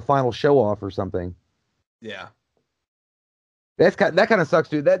kind of a final show off or something. Yeah. That kind of sucks,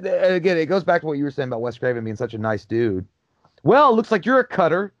 dude. That again, it goes back to what you were saying about Wes Craven being such a nice dude. Well, it looks like you're a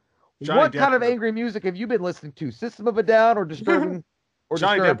cutter. What kind of angry music have you been listening to? System of a Down or Disturbing?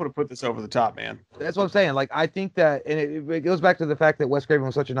 Johnny Depp would have put this over the top, man. That's what I'm saying. Like, I think that, and it goes back to the fact that Wes Craven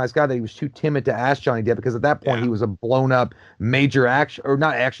was such a nice guy that he was too timid to ask Johnny Depp because at that point he was a blown up major action, or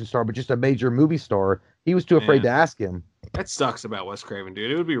not action star, but just a major movie star. He was too afraid to ask him. That sucks about Wes Craven,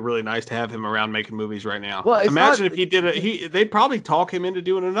 dude. It would be really nice to have him around making movies right now. Well, imagine if he did they'd probably talk him into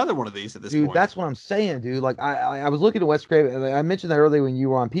doing another one of these at this point. Dude, that's what I'm saying, dude. Like, I was looking at Wes Craven, and I mentioned that earlier when you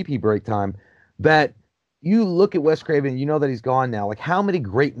were on PP break time, that you look at Wes Craven, you know that he's gone now. Like, how many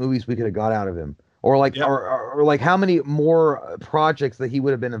great movies we could have got out of him, or like, or like how many more projects that he would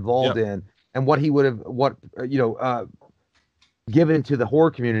have been involved in, and what he would have, given to the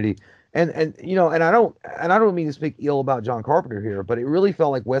horror community. And you know, and I don't mean to speak ill about John Carpenter here, but it really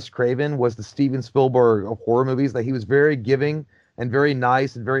felt like Wes Craven was the Steven Spielberg of horror movies. That he was very giving and very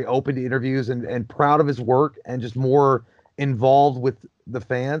nice and very open to interviews and proud of his work and just more involved with the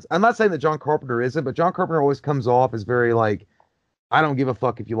fans. I'm not saying that John Carpenter isn't, but John Carpenter always comes off as very like, I don't give a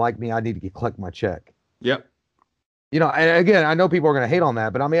fuck if you like me. I need to collect my check. Yep. You know, and again, I know people are going to hate on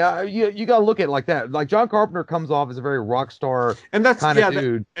that, but I mean, you got to look at it like that. Like John Carpenter comes off as a very rock star kind of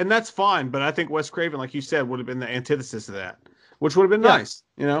dude. And that's fine, but I think Wes Craven, like you said, would have been the antithesis of that, which would have been nice,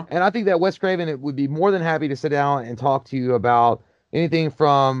 you know? And I think that Wes Craven would be more than happy to sit down and talk to you about anything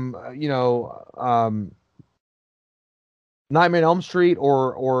from, Nightmare on Elm Street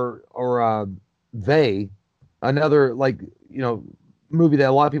or They, another movie that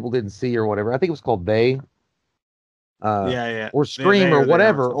a lot of people didn't see or whatever. I think it was called They. Or Scream or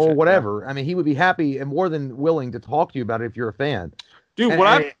whatever. I mean, he would be happy and more than willing to talk to you about it if you're a fan. Dude,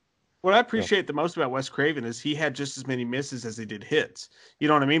 what I appreciate the most about Wes Craven is he had just as many misses as he did hits. You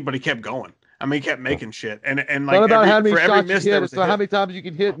know what I mean? But he kept going. I mean, he kept making shit. And like not about how many shots you hit, it's how many times you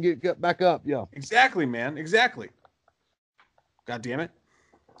can hit and get back up. Yeah. Exactly, man. Exactly. God damn it.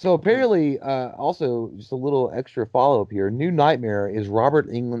 So apparently, also just a little extra follow up here. New Nightmare is Robert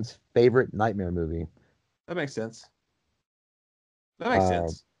Englund's favorite Nightmare movie. That makes sense. That makes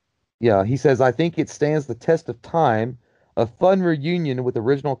sense. Yeah, he says, I think it stands the test of time. A fun reunion with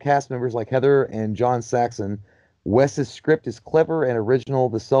original cast members like Heather and John Saxon. Wes's script is clever and original,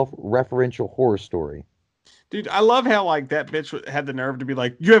 the self-referential horror story. Dude, I love how like that bitch had the nerve to be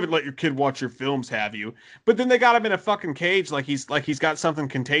like, "You haven't let your kid watch your films, have you?" But then they got him in a fucking cage, like he's got something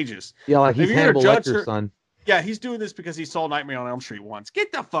contagious. Yeah, like If he's you're gonna Hannibal judge Lecter's her, son. yeah, he's doing this because he saw Nightmare on Elm Street once.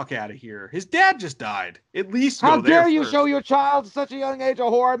 Get the fuck out of here. His dad just died. At least How go there dare you first. show your child at such a young age a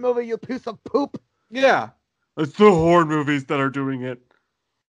horror movie, you piece of poop? Yeah, it's the horror movies that are doing it.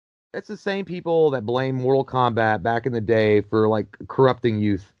 It's the same people that blame Mortal Kombat back in the day for like corrupting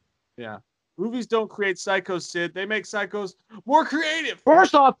youth. Yeah, movies don't create psychos, Sid. They make psychos more creative.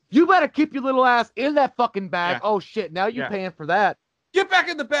 First off, you better keep your little ass in that fucking bag. Yeah. Oh shit, now you're Yeah. paying for that. Get back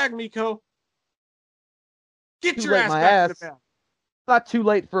in the bag, Miko. Get Too your late, ass my back in ass. the bag. Not too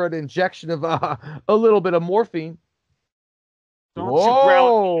late for an injection of a little bit of morphine. Don't you growl at me,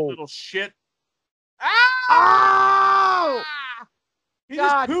 Whoa. you little shit. Oh! He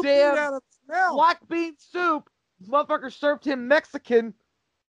God just pooped damn. it out of his mouth. Black bean soup. Motherfucker served him Mexican.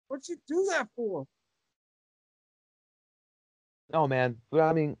 What'd you do that for? Oh man, but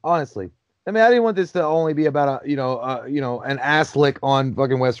I mean, honestly, I didn't want this to only be about an ass lick on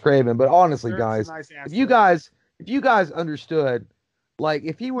fucking Wes Craven, but honestly, Sure, it's a guys, nice ass if you lick. guys understood, like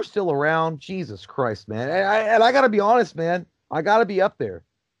if he were still around, Jesus Christ, man, and I gotta be honest, man, I gotta be up there.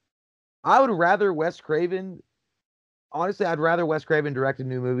 I would rather Wes Craven. Honestly, I'd rather Wes Craven direct a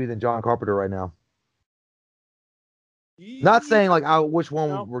new movie than John Carpenter right now. Not saying like which one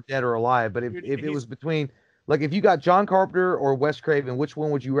No. were dead or alive, but if it He's- was between, like if you got John Carpenter or Wes Craven, which one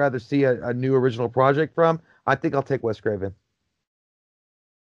would you rather see a new original project from? I think I'll take Wes Craven.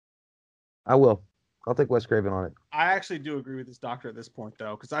 I will. I'll take Wes Craven on it. I actually do agree with this doctor at this point,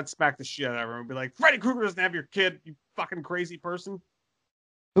 though, because I'd smack the shit out of him and be like, Freddy Krueger doesn't have your kid, you fucking crazy person.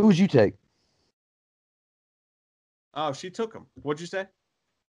 Who would you take? Oh, she took him. What'd you say?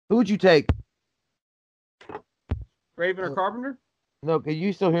 Who would you take? Raven or Carpenter? No, can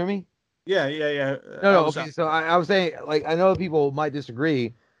you still hear me? Yeah. No. Okay, so I was saying, like, I know people might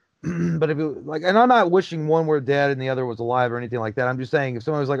disagree, but if it, like, and I'm not wishing one were dead and the other was alive or anything like that. I'm just saying, if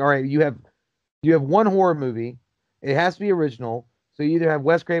someone was like, all right, you have one horror movie, it has to be original, so you either have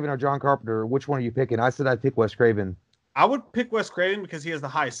Wes Craven or John Carpenter. Which one are you picking? I said I'd pick Wes Craven. I would pick Wes Craven because he has the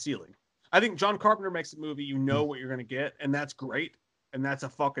highest ceiling. I think John Carpenter makes a movie, you know what you're going to get, and that's great. And that's a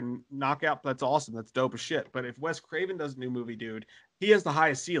fucking knockout. That's awesome. That's dope as shit. But if Wes Craven does a new movie, dude, he has the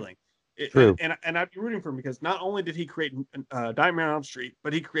highest ceiling. True. And I'd be rooting for him because not only did he create Nightmare on Elm Street,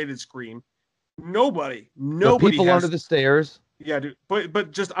 but he created Scream. Nobody The People has, Under the Stairs. Yeah, dude.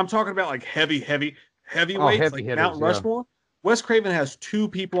 But just I'm talking about like heavyweights, heavy like hitters, Mount yeah. Rushmore. Wes Craven has 2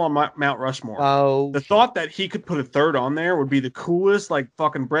 people on Mount Rushmore. Oh, The thought that he could put a third on there would be the coolest, like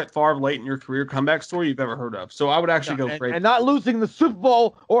fucking Brett Favre late in your career comeback story you've ever heard of. So I would actually go Craven. and not losing the Super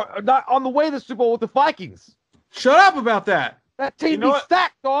Bowl or not on the way to the Super Bowl with the Vikings. Shut up about that. That team You know be what?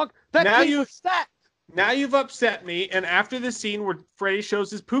 stacked, dog. That Now team you- was stacked. Now you've upset me, and after the scene where Freddy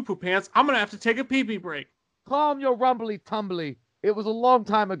shows his poo-poo pants, I'm gonna have to take a pee-pee break. Calm your rumbly tumbly. It was a long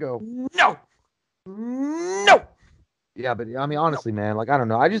time ago. No. Yeah, but I mean, honestly, man, like I don't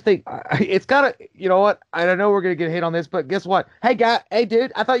know. I just think it's gotta. You know what? I don't know we're gonna get hit on this, but guess what? Hey,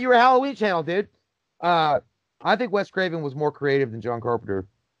 dude, I thought you were a Halloween channel, dude. I think Wes Craven was more creative than John Carpenter.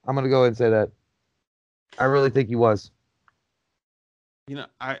 I'm gonna go ahead and say that. I really think he was. You know,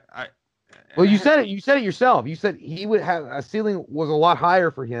 Well, you said it. You said it yourself. You said he would have a ceiling was a lot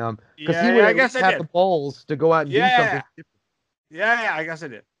higher for him because he would I at guess least I have did. the balls to go out and do something. Yeah, I guess I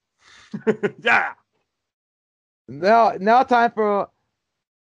did. Yeah. Now time for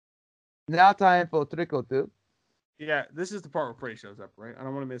trick or two. Yeah, this is the part where Freddy shows up, right? I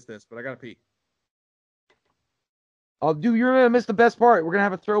don't want to miss this, but I gotta pee. Oh, dude, you're gonna miss the best part. We're gonna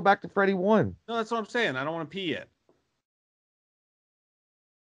have a throwback to Freddy 1. No, that's what I'm saying. I don't want to pee yet.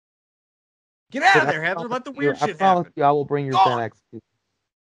 Get out of there, Heather. Let the weird I shit promise happen. you, I will bring your Gone. Xanax.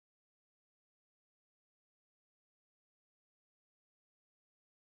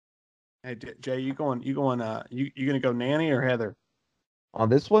 Hey, Jay, you gonna go nanny or Heather? On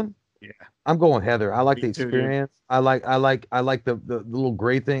this one? Yeah. I'm going Heather. I like Me the too, dude. experience. I like the little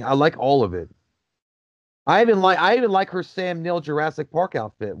gray thing. I like all of it. I even like her Sam Neill Jurassic Park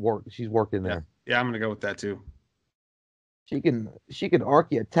outfit she's working there. Yeah, I'm gonna go with that too. She can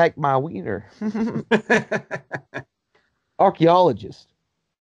attack my wiener. Archaeologist.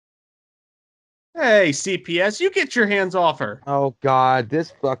 Hey, CPS, you get your hands off her. Oh God,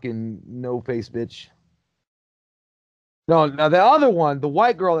 this fucking no face bitch. No, now the other one, the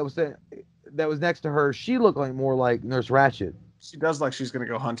white girl that was next to her, she looked like more like Nurse Ratched. She does like she's gonna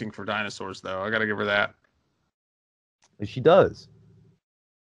go hunting for dinosaurs, though. I gotta give her that. And she does.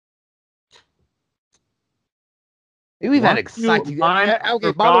 We've had exciting.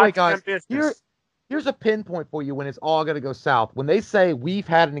 Okay, by the way, guys, here's a pinpoint for you when it's all going to go south. When they say we've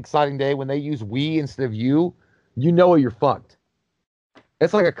had an exciting day, when they use we instead of you know you're fucked.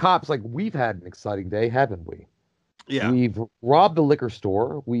 It's like a cop's like, we've had an exciting day, haven't we? Yeah. We've robbed the liquor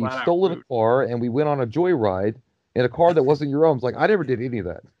store, we've stolen a car, and we went on a joyride in a car that wasn't your own. It's like, I never did any of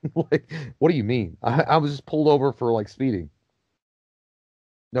that. Like, what do you mean? I was just pulled over for like speeding.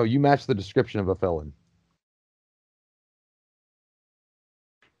 No, you match the description of a felon.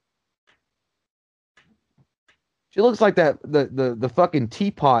 She looks like the fucking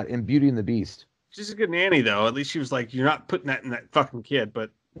teapot in Beauty and the Beast. She's a good nanny, though. At least she was like, you're not putting that in that fucking kid. But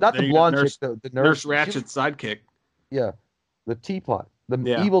not the blonde chick, though. The nurse Ratchet's sidekick. Yeah, the teapot,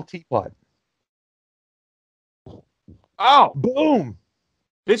 evil teapot. Oh, boom!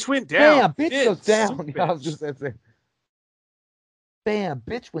 Bitch went down. Bam! Bitch goes down. I was just saying. Bam!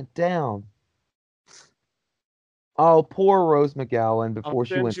 Bitch went down. Oh, poor Rose McGowan before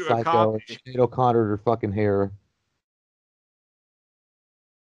she went psycho and Sinead O'Connor her fucking hair.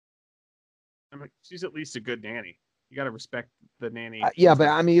 I mean, she's at least a good nanny. You got to respect the nanny. Yeah, but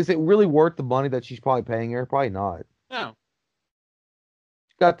I mean, is it really worth the money that she's probably paying her? Probably not. No.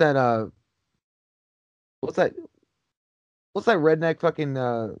 She got that, what's that redneck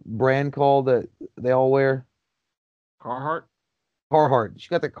fucking brand called that they all wear? Carhartt? Carhartt. She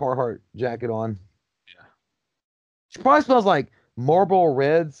got that Carhartt jacket on. Yeah. She probably smells like Marlboro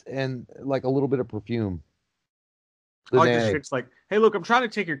Reds and like a little bit of perfume. I like this chick's like, hey, look, I'm trying to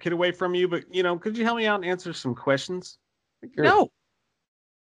take your kid away from you, but, could you help me out and answer some questions? Sure. No.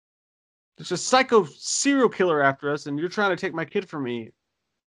 There's a psycho serial killer after us, and you're trying to take my kid from me.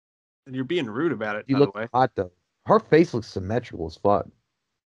 And you're being rude about it, by the way. Hot, though. Her face looks symmetrical as fuck.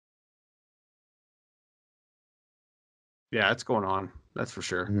 Yeah, it's going on. That's for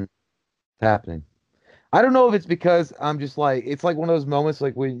sure. Mm-hmm. It's happening. I don't know if it's because I'm just like, it's like one of those moments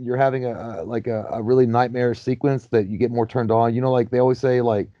like when you're having a really nightmare sequence that you get more turned on. Like they always say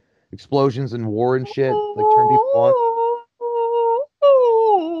like explosions and war and shit like turn people on.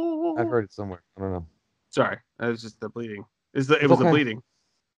 I've heard it somewhere. I don't know. Sorry, that was just the bleeding. It was the bleeding.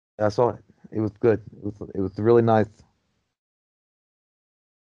 I saw it. It was good. It was really nice.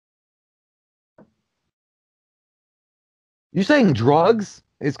 You're saying drugs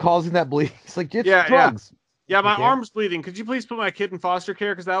is causing that bleeding? It's like, it's drugs. Yeah, my arm's bleeding. Could you please put my kid in foster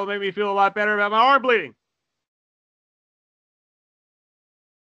care? Because that will make me feel a lot better about my arm bleeding.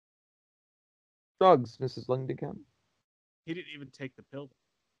 Drugs, Mrs. Langdon. He didn't even take the pill.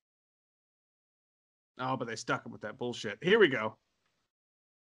 Oh, but they stuck him with that bullshit. Here we go.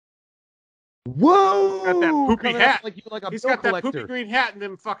 Whoa! Got that poopy hat. He's got that poopy green hat and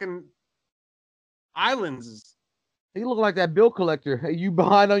them fucking islands. He look like that bill collector. Hey, you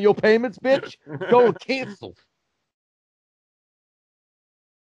behind on your payments, bitch? Go cancel.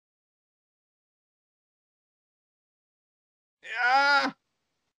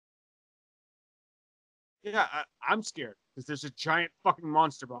 Yeah, I'm scared because there's a giant fucking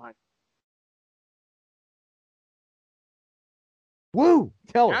monster behind. Woo!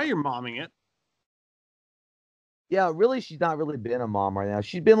 Tell her. Now you're momming it. Yeah, really, she's not really been a mom right now.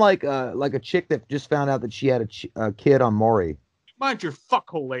 She's been like a chick that just found out that she had a kid on Maury. Mind your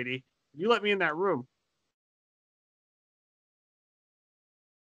fuckhole, lady. You let me in that room.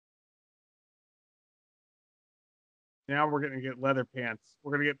 Now we're going to get leather pants.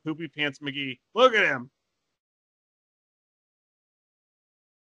 We're going to get Poopy Pants McGee. Look at him.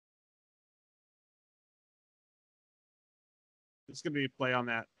 It's going to be a play on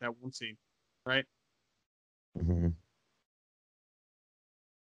that one scene, right? Mm-hmm.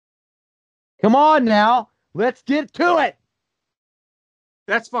 Come on now. Let's get to it.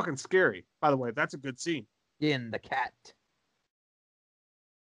 That's fucking scary. By the way, that's a good scene. In the cat.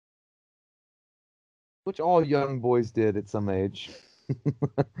 Which all young boys did at some age.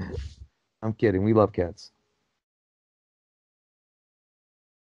 I'm kidding. We love cats.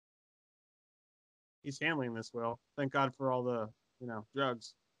 He's handling this well. Thank God for all the,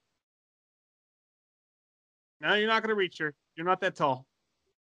 drugs. No, you're not going to reach her. You're not that tall.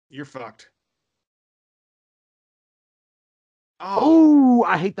 You're fucked. Oh,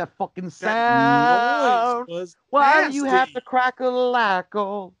 I hate that fucking sound. Why do you have to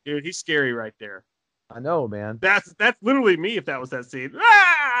crackle-lackle? Dude, he's scary right there. I know, man. That's literally me if that was that scene.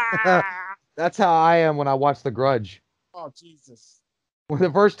 That's how I am when I watch The Grudge. Oh, Jesus. When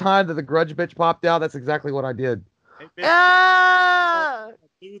the first time that the Grudge bitch popped out, that's exactly what I did. Hey, bitch,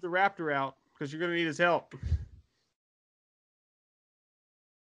 blew the raptor out because you're going to need his help.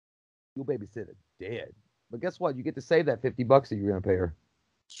 Your babysitter dead. But guess what? You get to save that $50 that you're gonna pay her.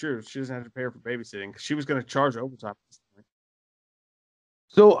 It's true. She doesn't have to pay her for babysitting. She was going to charge overtime.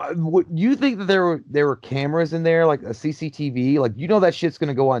 So, you think that there were cameras in there, like a CCTV? Like, that shit's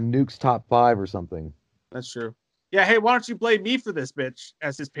gonna go on Nuke's top 5 or something. That's true. Yeah. Hey, why don't you blame me for this, bitch,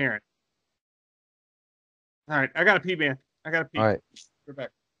 as his parent? All right. I got to pee, man. I got to pee. All right. We're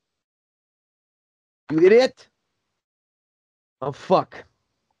back. You idiot. Oh, fuck.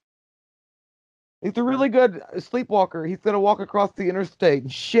 He's a really good sleepwalker. He's gonna walk across the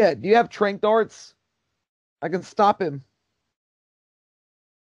interstate. Shit, do you have trank darts? I can stop him.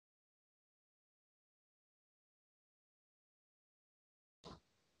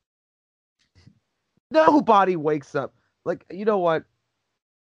 Nobody wakes up. Like, you know what?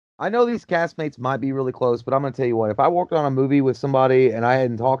 I know these castmates might be really close, but I'm gonna tell you what. If I worked on a movie with somebody and I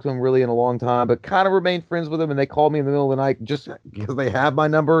hadn't talked to them really in a long time, but kind of remained friends with them, and they called me in the middle of the night just because they have my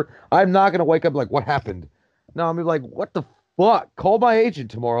number, I'm not gonna wake up like, what happened? No, I'm gonna be like, what the fuck? Call my agent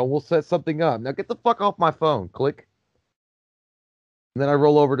tomorrow. We'll set something up. Now get the fuck off my phone. Click. And then I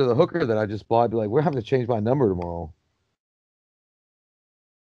roll over to the hooker that I just bought. Be like, we're having to change my number tomorrow.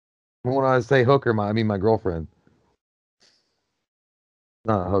 When I say hooker, I mean my girlfriend.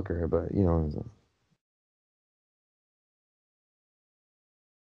 Not a hooker, but you know what I'm saying.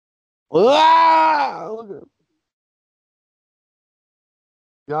 Ah! Look at it.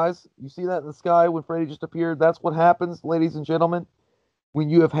 Guys, you see that in the sky when Freddy just appeared? That's what happens, ladies and gentlemen,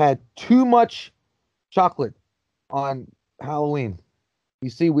 when you have had too much chocolate on Halloween. You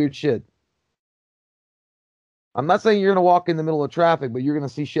see weird shit. I'm not saying you're gonna walk in the middle of traffic, but you're gonna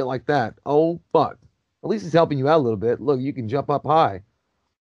see shit like that. Oh fuck. At least he's helping you out a little bit. Look, you can jump up high.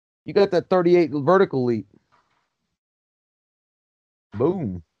 You got that 38 vertical leap.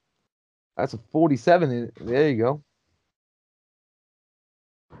 Boom. That's a 47. There you go.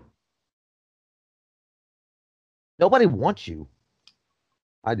 Nobody wants you.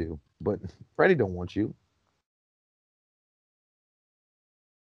 I do, but Freddy don't want you.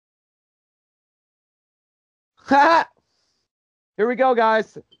 Ha! Here we go,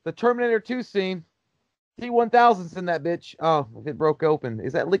 guys. The Terminator 2 scene. T-1000's in that bitch. Oh, it broke open.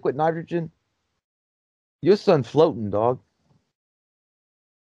 Is that liquid nitrogen? Your son floating, dog.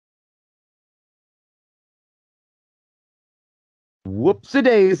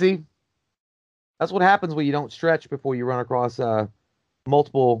 Whoopsie-daisy. That's what happens when you don't stretch before you run across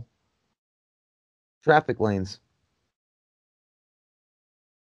multiple traffic lanes.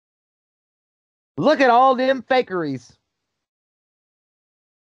 Look at all them fakeries.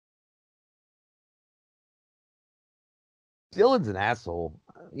 Dylan's an asshole.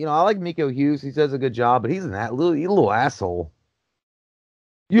 I like Miko Hughes. He does a good job, but he's a little asshole.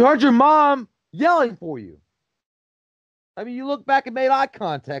 You heard your mom yelling for you. I mean, you look back and made eye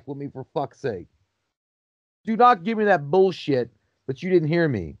contact with me, for fuck's sake. Do not give me that bullshit, but you didn't hear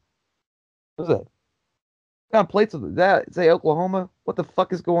me. What's that? What kind of plates of that? Say Oklahoma? What the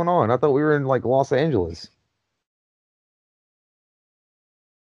fuck is going on? I thought we were in like Los Angeles.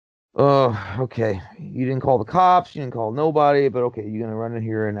 Oh, okay. You didn't call the cops. You didn't call nobody. But okay, you're gonna run in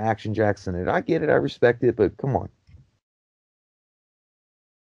here and Action Jackson it. I get it. I respect it. But come on.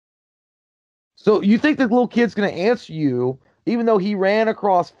 So you think the little kid's gonna answer you, even though he ran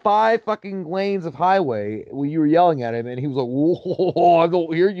across 5 fucking lanes of highway when you were yelling at him, and he was like, "Whoa, I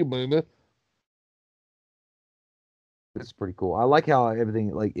don't hear you, baby." It's pretty cool. I like how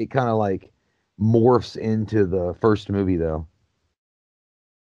everything like it kind of like morphs into the first movie though.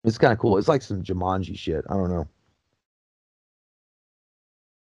 It's kind of cool. It's like some Jumanji shit. I don't know.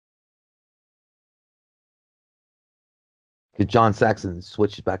 Because John Saxon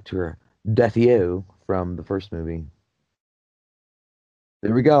switched back to her Deathio from the first movie.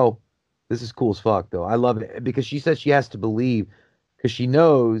 There we go. This is cool as fuck, though. I love it because she says she has to believe because she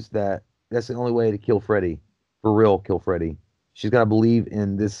knows that that's the only way to kill Freddy, for real, kill Freddy. She's got to believe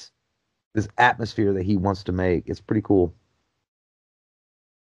in this atmosphere that he wants to make. It's pretty cool.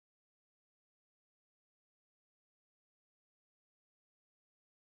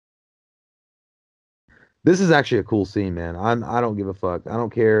 This is actually a cool scene, man. I don't give a fuck. I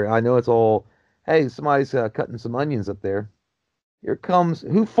don't care. I know it's all. Hey, somebody's cutting some onions up there. Here comes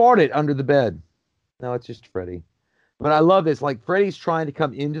who farted under the bed? No, it's just Freddy. But I love this. Like Freddy's trying to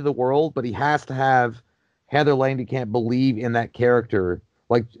come into the world, but he has to have Heather Langenkamp can't believe in that character.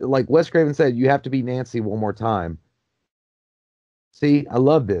 Like Wes Craven said, you have to be Nancy one more time. See, I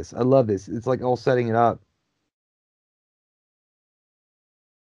love this. I love this. It's like all setting it up.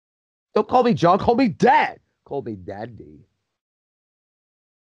 Don't call me John. Call me Dad. Call me Daddy.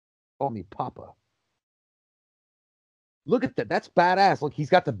 Call me Papa. Look at that. That's badass. Look, he's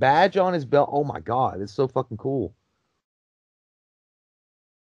got the badge on his belt. Oh my God, it's so fucking cool.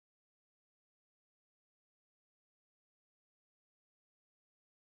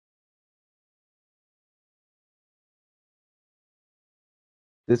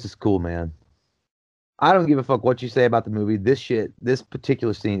 This is cool, man. I don't give a fuck what you say about the movie. This shit, this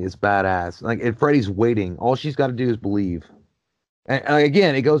particular scene is badass. Like, and Freddy's waiting. All she's got to do is believe. And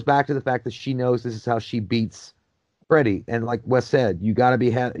again, it goes back to the fact that she knows this is how she beats Freddy. And like Wes said, you gotta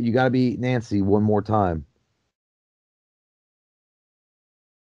be Nancy one more time.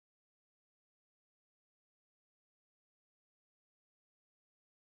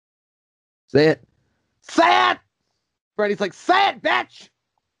 Say it. Say it! Freddy's like, say it, bitch!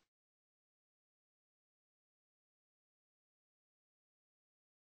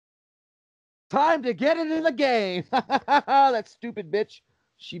 Time to get it in the game. That stupid bitch.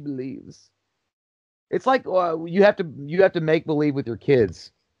 She believes. It's like you have to make believe with your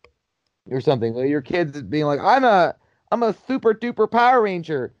kids or something. Like your kids being like, I'm a super duper Power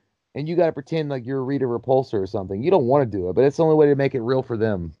Ranger, and you got to pretend like you're Rita Repulsa or something. You don't want to do it, but it's the only way to make it real for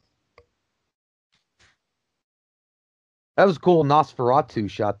them. That was cool. Nosferatu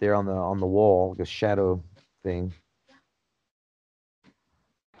shot there on the wall, like a shadow thing.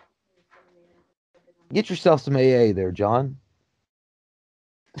 Get yourself some AA there, John.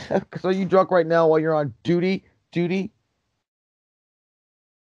 Because are you drunk right now while you're on duty? Duty?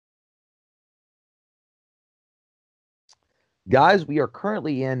 Guys, we are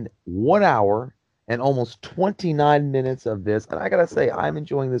currently in 1 hour and almost 29 minutes of this. And I gotta say, I'm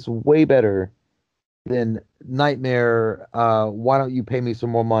enjoying this way better than Nightmare. Why don't you pay me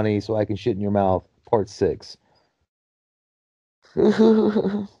some more money so I can shit in your mouth? Part 6.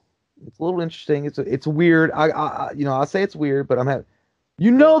 It's a little interesting. It's weird. I'll say it's weird, but I'm having,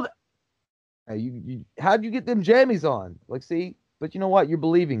 you know, how'd you get them jammies on? Like, see, but you know what? You're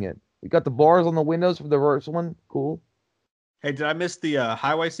believing it. We got the bars on the windows for the first one. Cool. Hey, did I miss the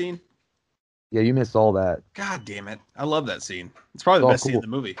highway scene? Yeah, you missed all that. God damn it. I love that scene. It's probably the Oh, best scene in cool. the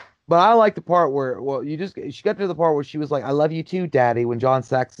movie. But I like the part where, well, she got to the part where she was like, "I love you too, Daddy," when John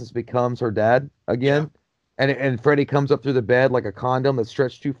Saxon becomes her dad Yeah. again, and Freddy comes up through the bed like a condom that's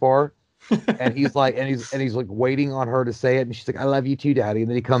stretched too far, and he's like, and he's like waiting on her to say it, and she's like, "I love you too, Daddy," and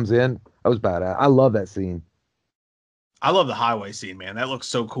then he comes in. That was badass. I love that scene. I love the highway scene, man. That looks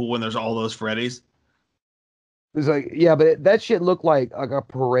so cool when there's all those Freddys. It's like, yeah, but that shit looked like a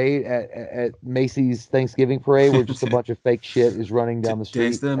parade at Macy's Thanksgiving parade where just a bunch of fake shit is running down the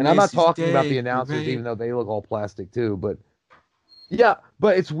Today's street. the And I'm not Macy's talking about the Day announcers, Parade. even though they look all plastic too. But yeah,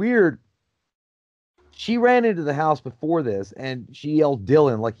 but it's weird. She ran into the house before this and she yelled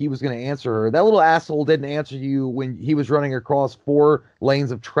Dylan like he was going to answer her. That little asshole didn't answer you when he was running across 4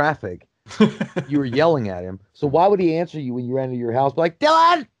 lanes of traffic. You were yelling at him. So why would he answer you when you ran into your house? Like,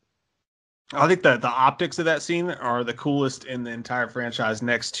 Dylan! I think that the optics of that scene are the coolest in the entire franchise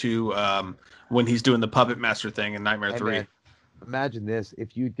next to when he's doing the puppet master thing in Nightmare Hey, 3. man, imagine this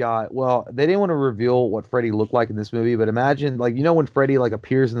if you got, well, they didn't want to reveal what Freddy looked like in this movie, but imagine, like, you know when Freddy like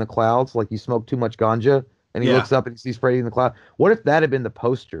appears in the clouds, like you smoke too much ganja and he Yeah, looks up and he sees Freddy in the cloud. What if that had been the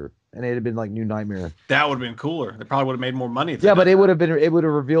poster and it had been like New Nightmare? that would have been cooler. They probably would have made more money if they Yeah, but done that. it would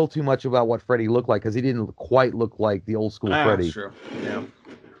have revealed too much about what Freddy looked like because he didn't quite look like the old school Ah, that's Freddy. true. Yeah.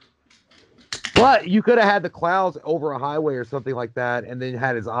 But you could have had the clouds over a highway or something like that and then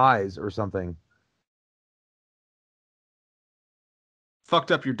had his eyes or something. Fucked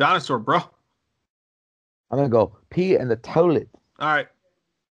up your dinosaur, bro. I'm gonna go pee in the toilet. All right.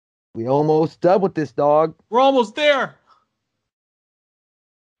 We almost done with this, dog. We're almost there.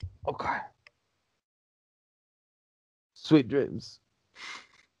 Okay. Sweet dreams.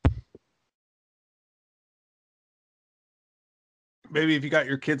 Maybe if you got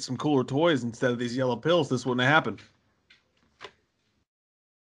your kids some cooler toys instead of these yellow pills, this wouldn't have happened.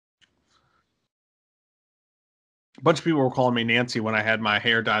 A bunch of people were calling me Nancy when I had my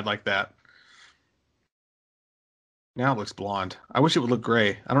hair dyed like that. Now it looks blonde. I wish it would look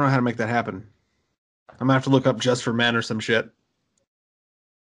gray. I don't know how to make that happen. I'm gonna have to look up Just for Men or some shit.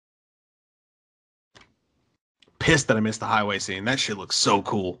 Pissed that I missed the highway scene. That shit looks so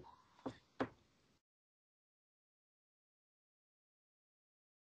cool.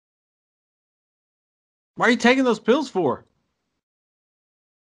 Why are you taking those pills for?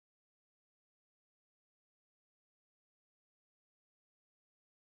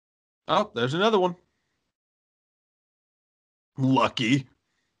 Oh, there's another one. Lucky.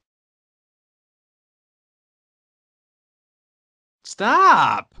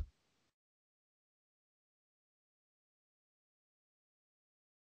 Stop.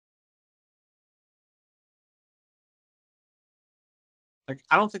 Like,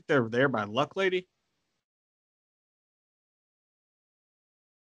 I don't think they're there by luck, lady.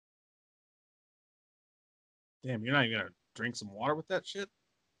 Damn, you're not even gonna drink some water with that shit?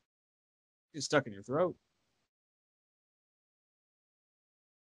 It's stuck in your throat.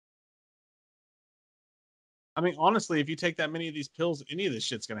 I mean, honestly, if you take that many of these pills, any of this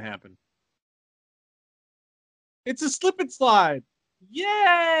shit's gonna happen. It's a slip and slide.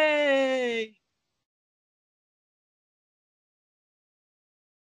 Yay!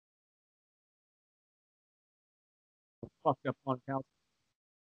 Fucked up on couch.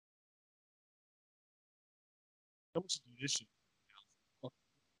 How much do this shit? Fuck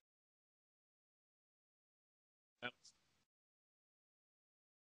that.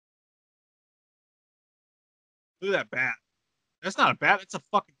 Look at that bat. That's not a bat. That's a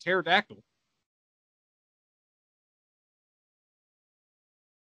fucking pterodactyl.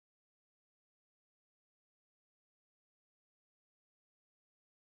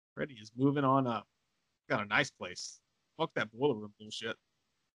 Freddy is moving on up. Got a nice place. Fuck that boiler room bullshit.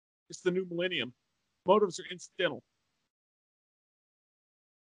 It's the new millennium. Motives are incidental.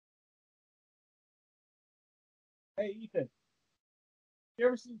 Hey, Ethan. You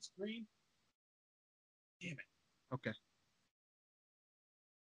ever seen Scream? Damn it. Okay.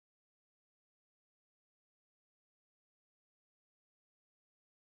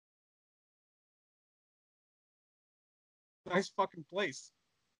 Nice fucking place.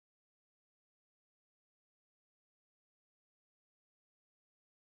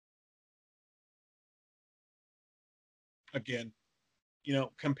 Again,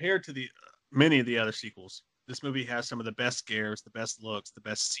 compared to the many of the other sequels, this movie has some of the best scares, the best looks, the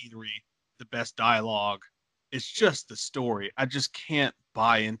best scenery, the best dialogue. It's just the story. I just can't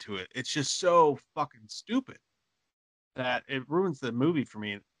buy into it. It's just so fucking stupid that it ruins the movie for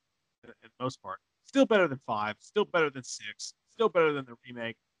me in most part. Still better than 5, still better than 6, still better than the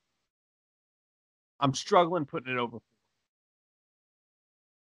remake. I'm struggling putting it over 4.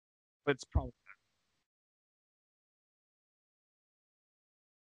 But it's probably better.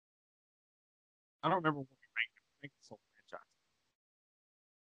 I don't remember what we ranked it. I think this whole franchise.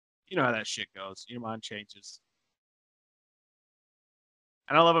 You know how that shit goes. Your mind changes.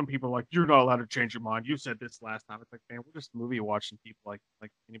 And I love when people are like, "You're not allowed to change your mind. You said this last time." It's like, man, we're just movie watching people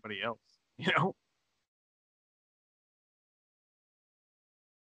like anybody else, you know?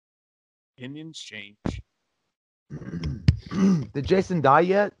 Opinions change. Did Jason die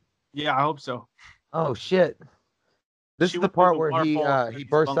yet? Yeah, I hope so. Oh shit! This She is the went part through the where he waterfall he and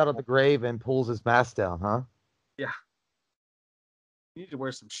bursts out of the bunghole. grave and pulls his mask down, huh? Yeah. You need to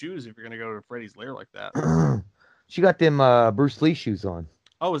wear some shoes if you're gonna go to Freddy's lair like that. She got them Bruce Lee shoes on.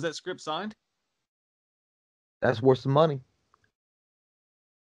 Oh, is that script signed? That's worth some money.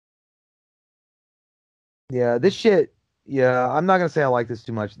 Yeah, this shit. Yeah, I'm not gonna say I like this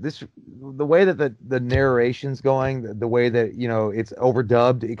too much. The way that the narration's going, the way that it's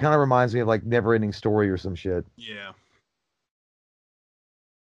overdubbed, it kind of reminds me of like Never Ending Story or some shit, Yeah.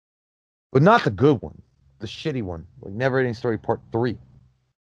 but not the good one, the shitty one, like Never Ending Story Part 3.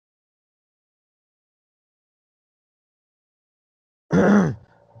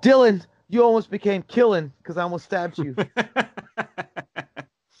 Dylan, you almost became killing because I almost stabbed you.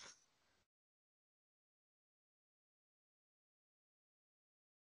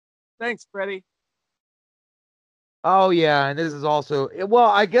 Thanks, Freddy. Oh yeah, and this is also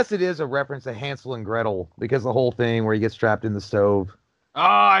well, I guess it is a reference to Hansel and Gretel because the whole thing where he gets trapped in the stove. Oh,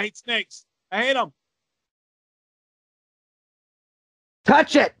 I hate snakes. I hate them.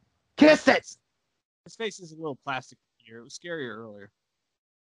 Touch it, kiss it. His face is a little plastic here. It was scarier earlier.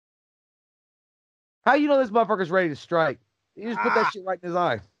 How you know this motherfucker's ready to strike? You just put that Ah. shit right in his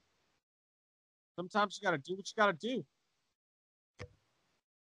eye. Sometimes you gotta do what you gotta do.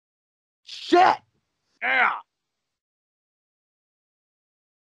 Shit! Yeah.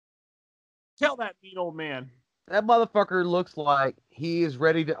 Tell that mean old man. That motherfucker looks like he is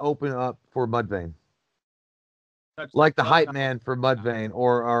ready to open up for Mudvayne. Like the hype man for Mudvayne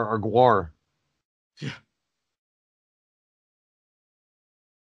or Guar. Yeah.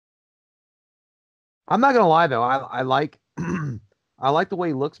 I'm not gonna lie though, I like I like the way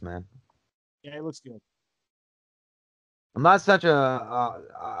he looks, man. Yeah, he looks good. I'm not such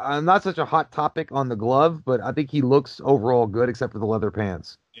a hot topic on the glove, but I think he looks overall good except for the leather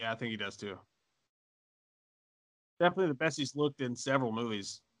pants. Yeah, I think he does too. Definitely the best he's looked in several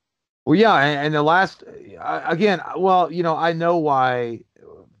movies. Well, yeah, and the last again, well, I know why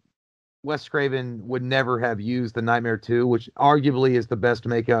Wes Craven would never have used the Nightmare 2, which arguably is the best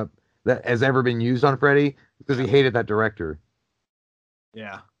makeup that has ever been used on Freddy because he hated that director.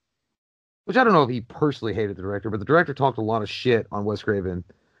 Yeah. which I don't know if he personally hated the director, but the director talked a lot of shit on Wes Craven,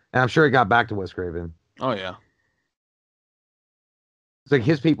 and I'm sure it got back to Wes Craven. Oh yeah. It's like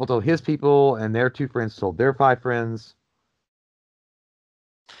his people told his people, and their 2 friends told their 5 friends.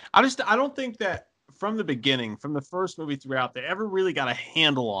 I don't think that from the beginning, from the first movie throughout, they ever really got a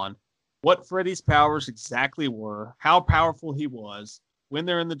handle on what Freddy's powers exactly were, how powerful he was, when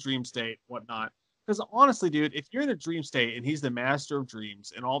they're in the dream state, whatnot. Because honestly, dude, if you're in the dream state and he's the master of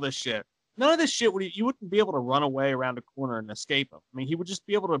dreams and all this shit, none of this shit you wouldn't be able to run away around a corner and escape him. I mean, he would just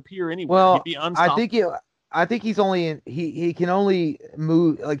be able to appear anywhere. Well, He'd be unstoppable. I think he's only in he can only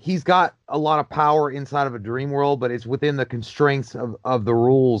move, like, he's got a lot of power inside of a dream world, but it's within the constraints of the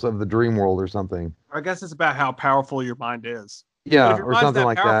rules of the dream world or something. I guess it's about how powerful your mind is. Yeah, if your or mind's something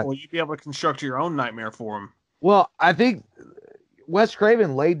like powerful, that. you'd be able to construct your own nightmare for him. Well, I think Wes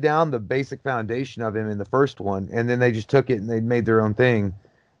Craven laid down the basic foundation of him in the first one, and then they just took it and they made their own thing.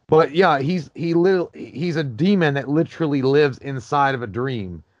 But yeah, he's a demon that literally lives inside of a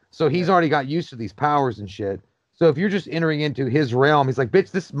dream. So he's already got used to these powers and shit. So if you're just entering into his realm, he's like,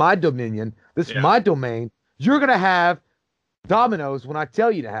 bitch, this is my dominion. This is my domain. You're going to have Domino's when I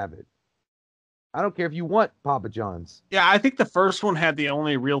tell you to have it. I don't care if you want Papa John's. Yeah, I think the first one had the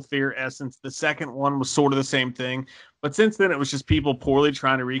only real fear essence. The second one was sort of the same thing. But since then, it was just people poorly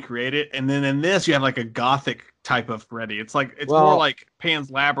trying to recreate it. And then in this, you have like a gothic type of Freddy. It's more like Pan's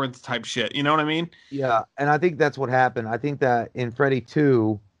Labyrinth type shit. You know what I mean? Yeah, and I think that's what happened. I think that in Freddy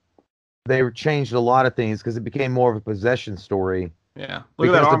 2, they changed a lot of things because it became more of a possession story. Yeah.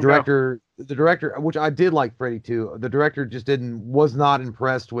 Because the director, which I did like Freddy 2, the director just was not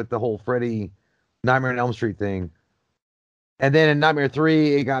impressed with the whole Freddy Nightmare on Elm Street thing. And then in Nightmare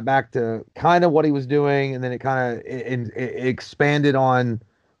 3, it got back to kind of what he was doing, and then it kind of it expanded on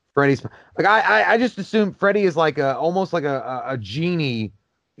Freddy's. Like I just assumed Freddy is like almost like a genie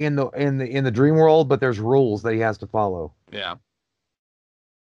in the dream world, but there's rules that he has to follow. Yeah.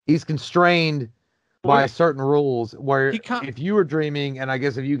 He's constrained by certain rules where if you were dreaming, and I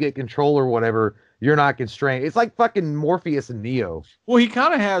guess if you get control or whatever, you're not constrained. It's like fucking Morpheus and Neo. Well, he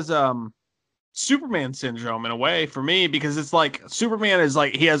kind of has Superman syndrome in a way for me, because it's like Superman is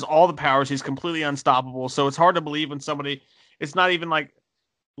like, he has all the powers, he's completely unstoppable, so it's hard to believe when somebody, it's not even like,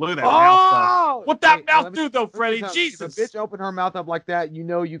 look at that mouth. What that mouth do though, Freddy? Jesus. If a bitch open her mouth up like that, you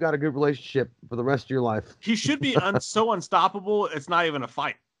know you got a good relationship for the rest of your life. He should be so unstoppable, it's not even a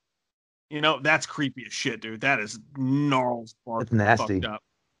fight. You know, that's creepy as shit, dude. That is gnarls. It's nasty.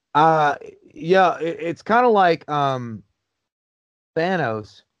 Yeah, it's kind of like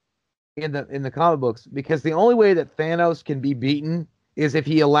Thanos in the comic books, because the only way that Thanos can be beaten is if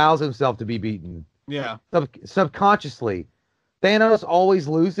he allows himself to be beaten. Yeah. Subconsciously. Thanos always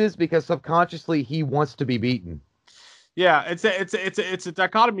loses because subconsciously he wants to be beaten. Yeah, it's a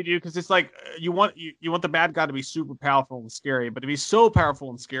dichotomy, dude, because it's like you want the bad guy to be super powerful and scary, but to be so powerful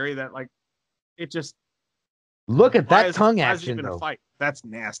and scary that like it just look at that tongue action though. Fight. That's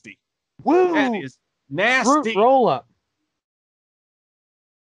nasty. Woo! That is nasty. Fruit roll up.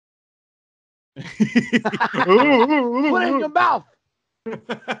 Put it in your mouth.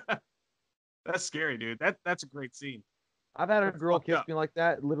 That's scary, dude. That's a great scene. I've had a girl kiss me like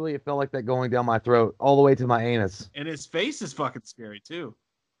that. Literally, it felt like that going down my throat all the way to my anus. And his face is fucking scary too.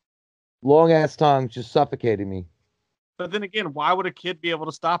 Long ass tongue just suffocating me. But then again, why would a kid be able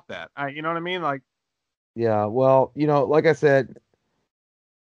to stop that? You know what I mean? Like, yeah, well, like I said,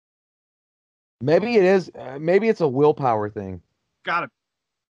 maybe it is. Maybe it's a willpower thing. Got it.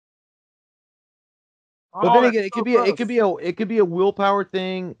 But then again, it could be a willpower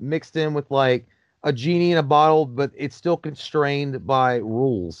thing mixed in with like a genie in a bottle, but it's still constrained by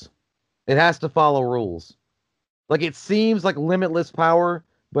rules. It has to follow rules. Like, it seems like limitless power,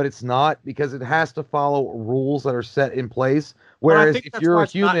 but it's not, because it has to follow rules that are set in place. Whereas if you're a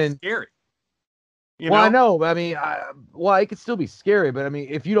human, scary. I know, but I mean, it could still be scary. But I mean,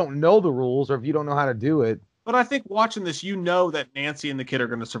 if you don't know the rules or if you don't know how to do it. But I think watching this, you know that Nancy and the kid are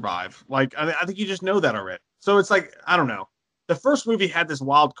going to survive. Like, I think you just know that already. So it's like, I don't know. The first movie had this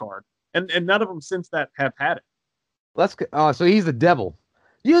wild card, and none of them since that have had it. So he's the devil.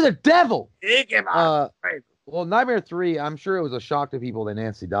 You're the devil. Well, Nightmare 3, I'm sure it was a shock to people that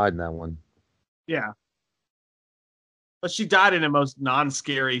Nancy died in that one. Yeah. But she died in the most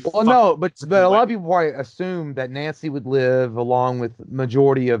non-scary. Well, no, but a lot of people probably assumed that Nancy would live along with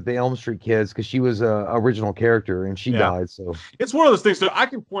majority of the Elm Street kids because she was a original character and she died. So it's one of those things. So I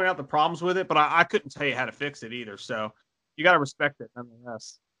can point out the problems with it, but I couldn't tell you how to fix it either. So you got to respect it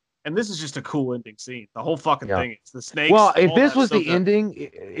nonetheless. And this is just a cool ending scene. The whole fucking thing. It's the snakes. Well, if this was the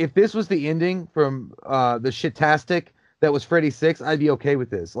ending from the Shitastic, that was Freddy 6, I'd be okay with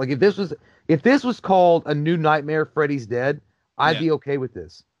this. Like if this was called A New Nightmare, Freddy's Dead, I'd be okay with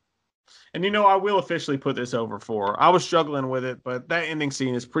this. And I will officially put this over 4. I was struggling with it, but that ending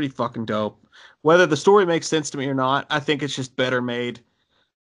scene is pretty fucking dope. Whether the story makes sense to me or not, I think it's just better made.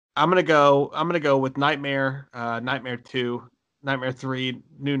 I'm gonna go with Nightmare, Nightmare 2, Nightmare 3,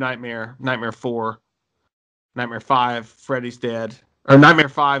 New Nightmare, Nightmare 4, Nightmare 5, Freddy's Dead, or Nightmare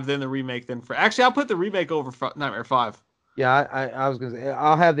 5, then the remake, then actually I'll put the remake over Nightmare 5. Yeah, I was gonna say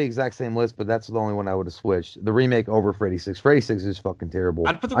I'll have the exact same list, but that's the only one I would have switched. The remake over Freddy 6. Freddy 6 is fucking terrible.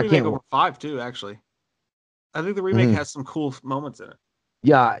 I'd put the remake over 5 too, actually. I think the remake has some cool moments in it.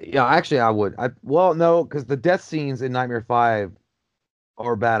 Yeah, actually I would. No, because the death scenes in Nightmare 5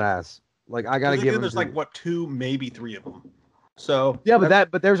 are badass. Like I gotta give them. There's like 2, maybe 3 of them. So yeah,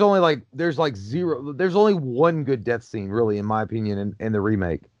 but there's only zero. There's only one good death scene, really, in my opinion, in the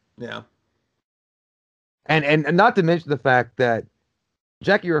remake. Yeah. And not to mention the fact that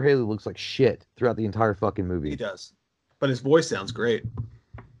Jackie Earle Haley looks like shit throughout the entire fucking movie. He does, but his voice sounds great.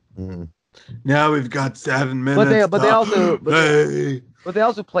 Mm-hmm. Now we've got 7 minutes. But they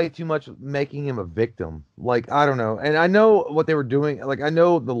also play too much, making him a victim. Like I don't know, and I know what they were doing. Like I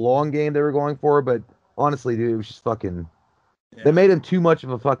know the long game they were going for, but honestly, dude, it was just fucking. Yeah. They made him too much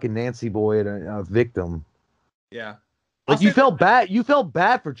of a fucking Nancy boy and a victim. Yeah, like you felt bad. You felt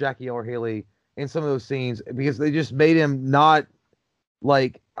bad for Jackie Earle Haley in some of those scenes because they just made him not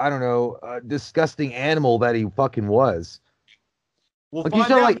like I don't know a disgusting animal that he fucking was. Like you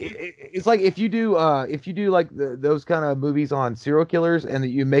said, like it's like if you do like those kind of movies on serial killers and that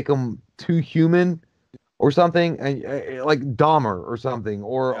you make them too human or something, and like Dahmer or something,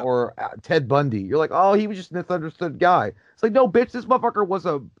 or Ted Bundy, you're like, oh, he was just a misunderstood guy. It's like, no, bitch, this motherfucker was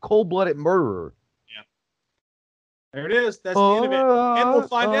a cold-blooded murderer. Yeah, there it is. That's the end of it, and we'll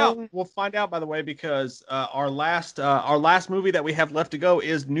find out. We'll find out, by the way, because our last movie that we have left to go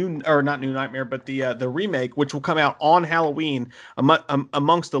is not New Nightmare, but the remake, which will come out on Halloween,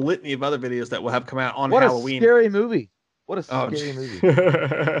 amongst the litany of other videos that will have come out on Halloween. What a scary movie! What a scary movie!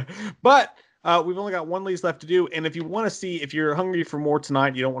 But. We've only got one lease left to do, and if you want to see, if you're hungry for more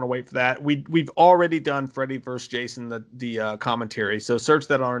tonight, you don't want to wait for that. We've already done Freddy vs. Jason, the commentary, so search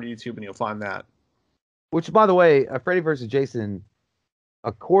that on our YouTube and you'll find that. Which, by the way, Freddy vs. Jason,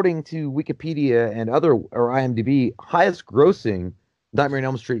 according to Wikipedia and or IMDb, highest grossing Nightmare on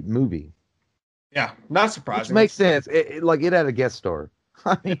Elm Street movie. Yeah, not surprising. Which makes sense. It had a guest star.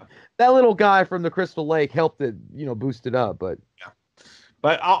 I mean, that little guy from the Crystal Lake helped it, boost it up, but yeah.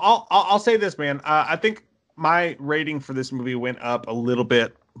 But I'll say this, man. I think my rating for this movie went up a little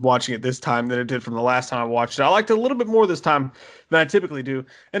bit watching it this time than it did from the last time I watched it. I liked it a little bit more this time than I typically do.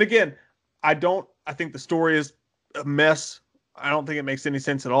 And again, I think the story is a mess. I don't think it makes any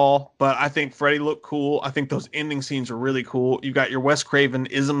sense at all. But I think Freddy looked cool. I think those ending scenes are really cool. You got your Wes Craven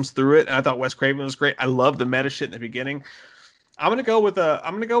isms through it, and I thought Wes Craven was great. I love the meta shit in the beginning. I'm gonna go with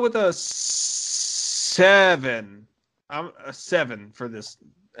a 7. I'm a 7 for this.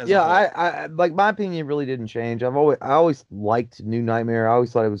 I like my opinion really didn't change. I always liked New Nightmare. I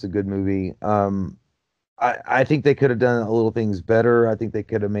always thought it was a good movie. I think they could have done a little things better. I think they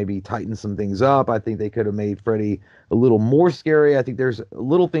could have maybe tightened some things up. I think they could have made Freddy a little more scary. I think there's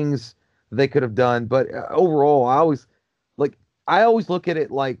little things they could have done, but overall, I always look at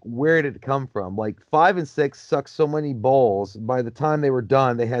it like, where did it come from? Like 5 and 6 sucked so many balls. By the time they were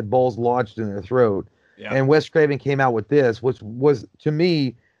done, they had balls lodged in their throat. Yeah. And Wes Craven came out with this, which was, to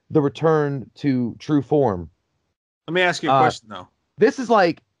me, the return to true form. Let me ask you a question, though. This is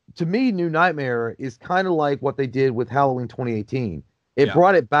like, to me, New Nightmare is kind of like what they did with Halloween 2018. It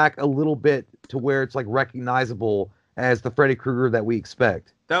brought it back a little bit to where it's like recognizable as the Freddy Krueger that we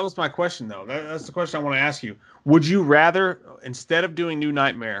expect. That was my question, though. That's the question I want to ask you. Would you rather, instead of doing New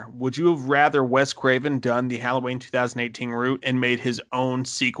Nightmare, would you have rather Wes Craven done the Halloween 2018 route and made his own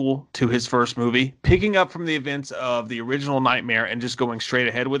sequel to his first movie, picking up from the events of the original Nightmare and just going straight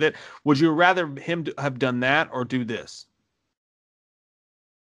ahead with it? Would you rather him have done that or do this?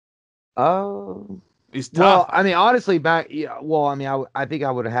 He's tough. Well, I mean, honestly, I think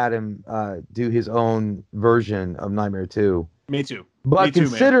I would have had him do his own version of Nightmare 2. Me too. But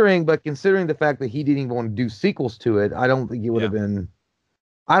considering the fact that he didn't even want to do sequels to it, I don't think it would have been.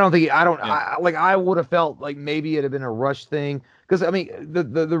 I would have felt like maybe it'd have been a rush thing. Because I mean,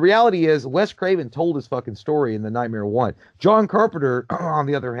 the reality is Wes Craven told his fucking story in the Nightmare 1. John Carpenter, on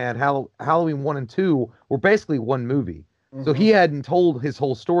the other hand, Halloween 1 and 2 were basically one movie. Mm-hmm. So he hadn't told his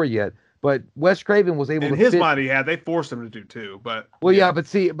whole story yet. But Wes Craven was able to. In his mind, they forced him to do 2. But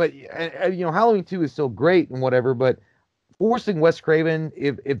Halloween 2 is still great and whatever. But forcing Wes Craven,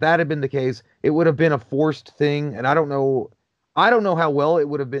 if that had been the case, it would have been a forced thing, and I don't know how well it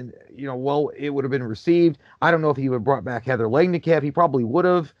would have been, it would have been received. I don't know if he would have brought back Heather Langenkamp. He probably would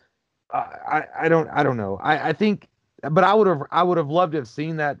have. I don't know. I think, but I would have loved to have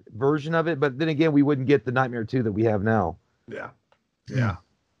seen that version of it. But then again, we wouldn't get the Nightmare 2 that we have now. Yeah.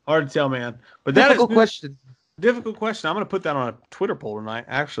 Hard to tell, man. But that is question. Difficult question. I'm going to put that on a Twitter poll tonight.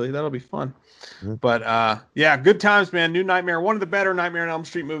 Actually, that'll be fun. Mm-hmm. But yeah, good times, man. New Nightmare, one of the better Nightmare on Elm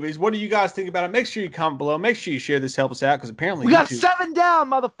Street movies. What do you guys think about it? Make sure you comment below. Make sure you share this. Help us out because apparently we got 7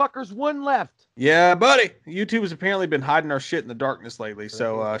 down, motherfuckers. 1 left. Yeah, buddy. YouTube has apparently been hiding our shit in the darkness lately.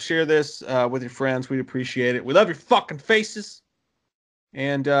 So share this with your friends. We'd appreciate it. We love your fucking faces.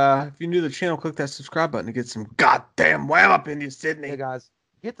 And if you're new to the channel, click that subscribe button to get some goddamn wham up in you, Sydney. Hey, guys.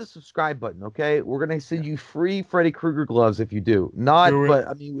 Hit the subscribe button, okay? We're gonna send you free Freddy Krueger gloves if you do. But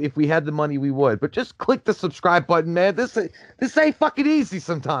I mean, if we had the money, we would. But just click the subscribe button, man. This ain't fucking easy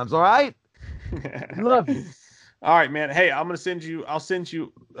sometimes. All right. Love you. All right, man. Hey, I'll send you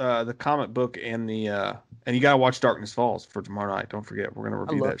the comic book and the and you gotta watch Darkness Falls for tomorrow night. Don't forget, we're gonna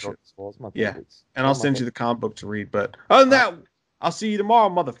review that shit. Darkness Falls, my yeah, favorites. and I'll send you the comic book to read. But other than that, I'll see you tomorrow,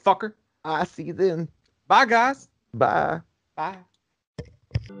 motherfucker. I see you then. Bye, guys. Bye. Bye.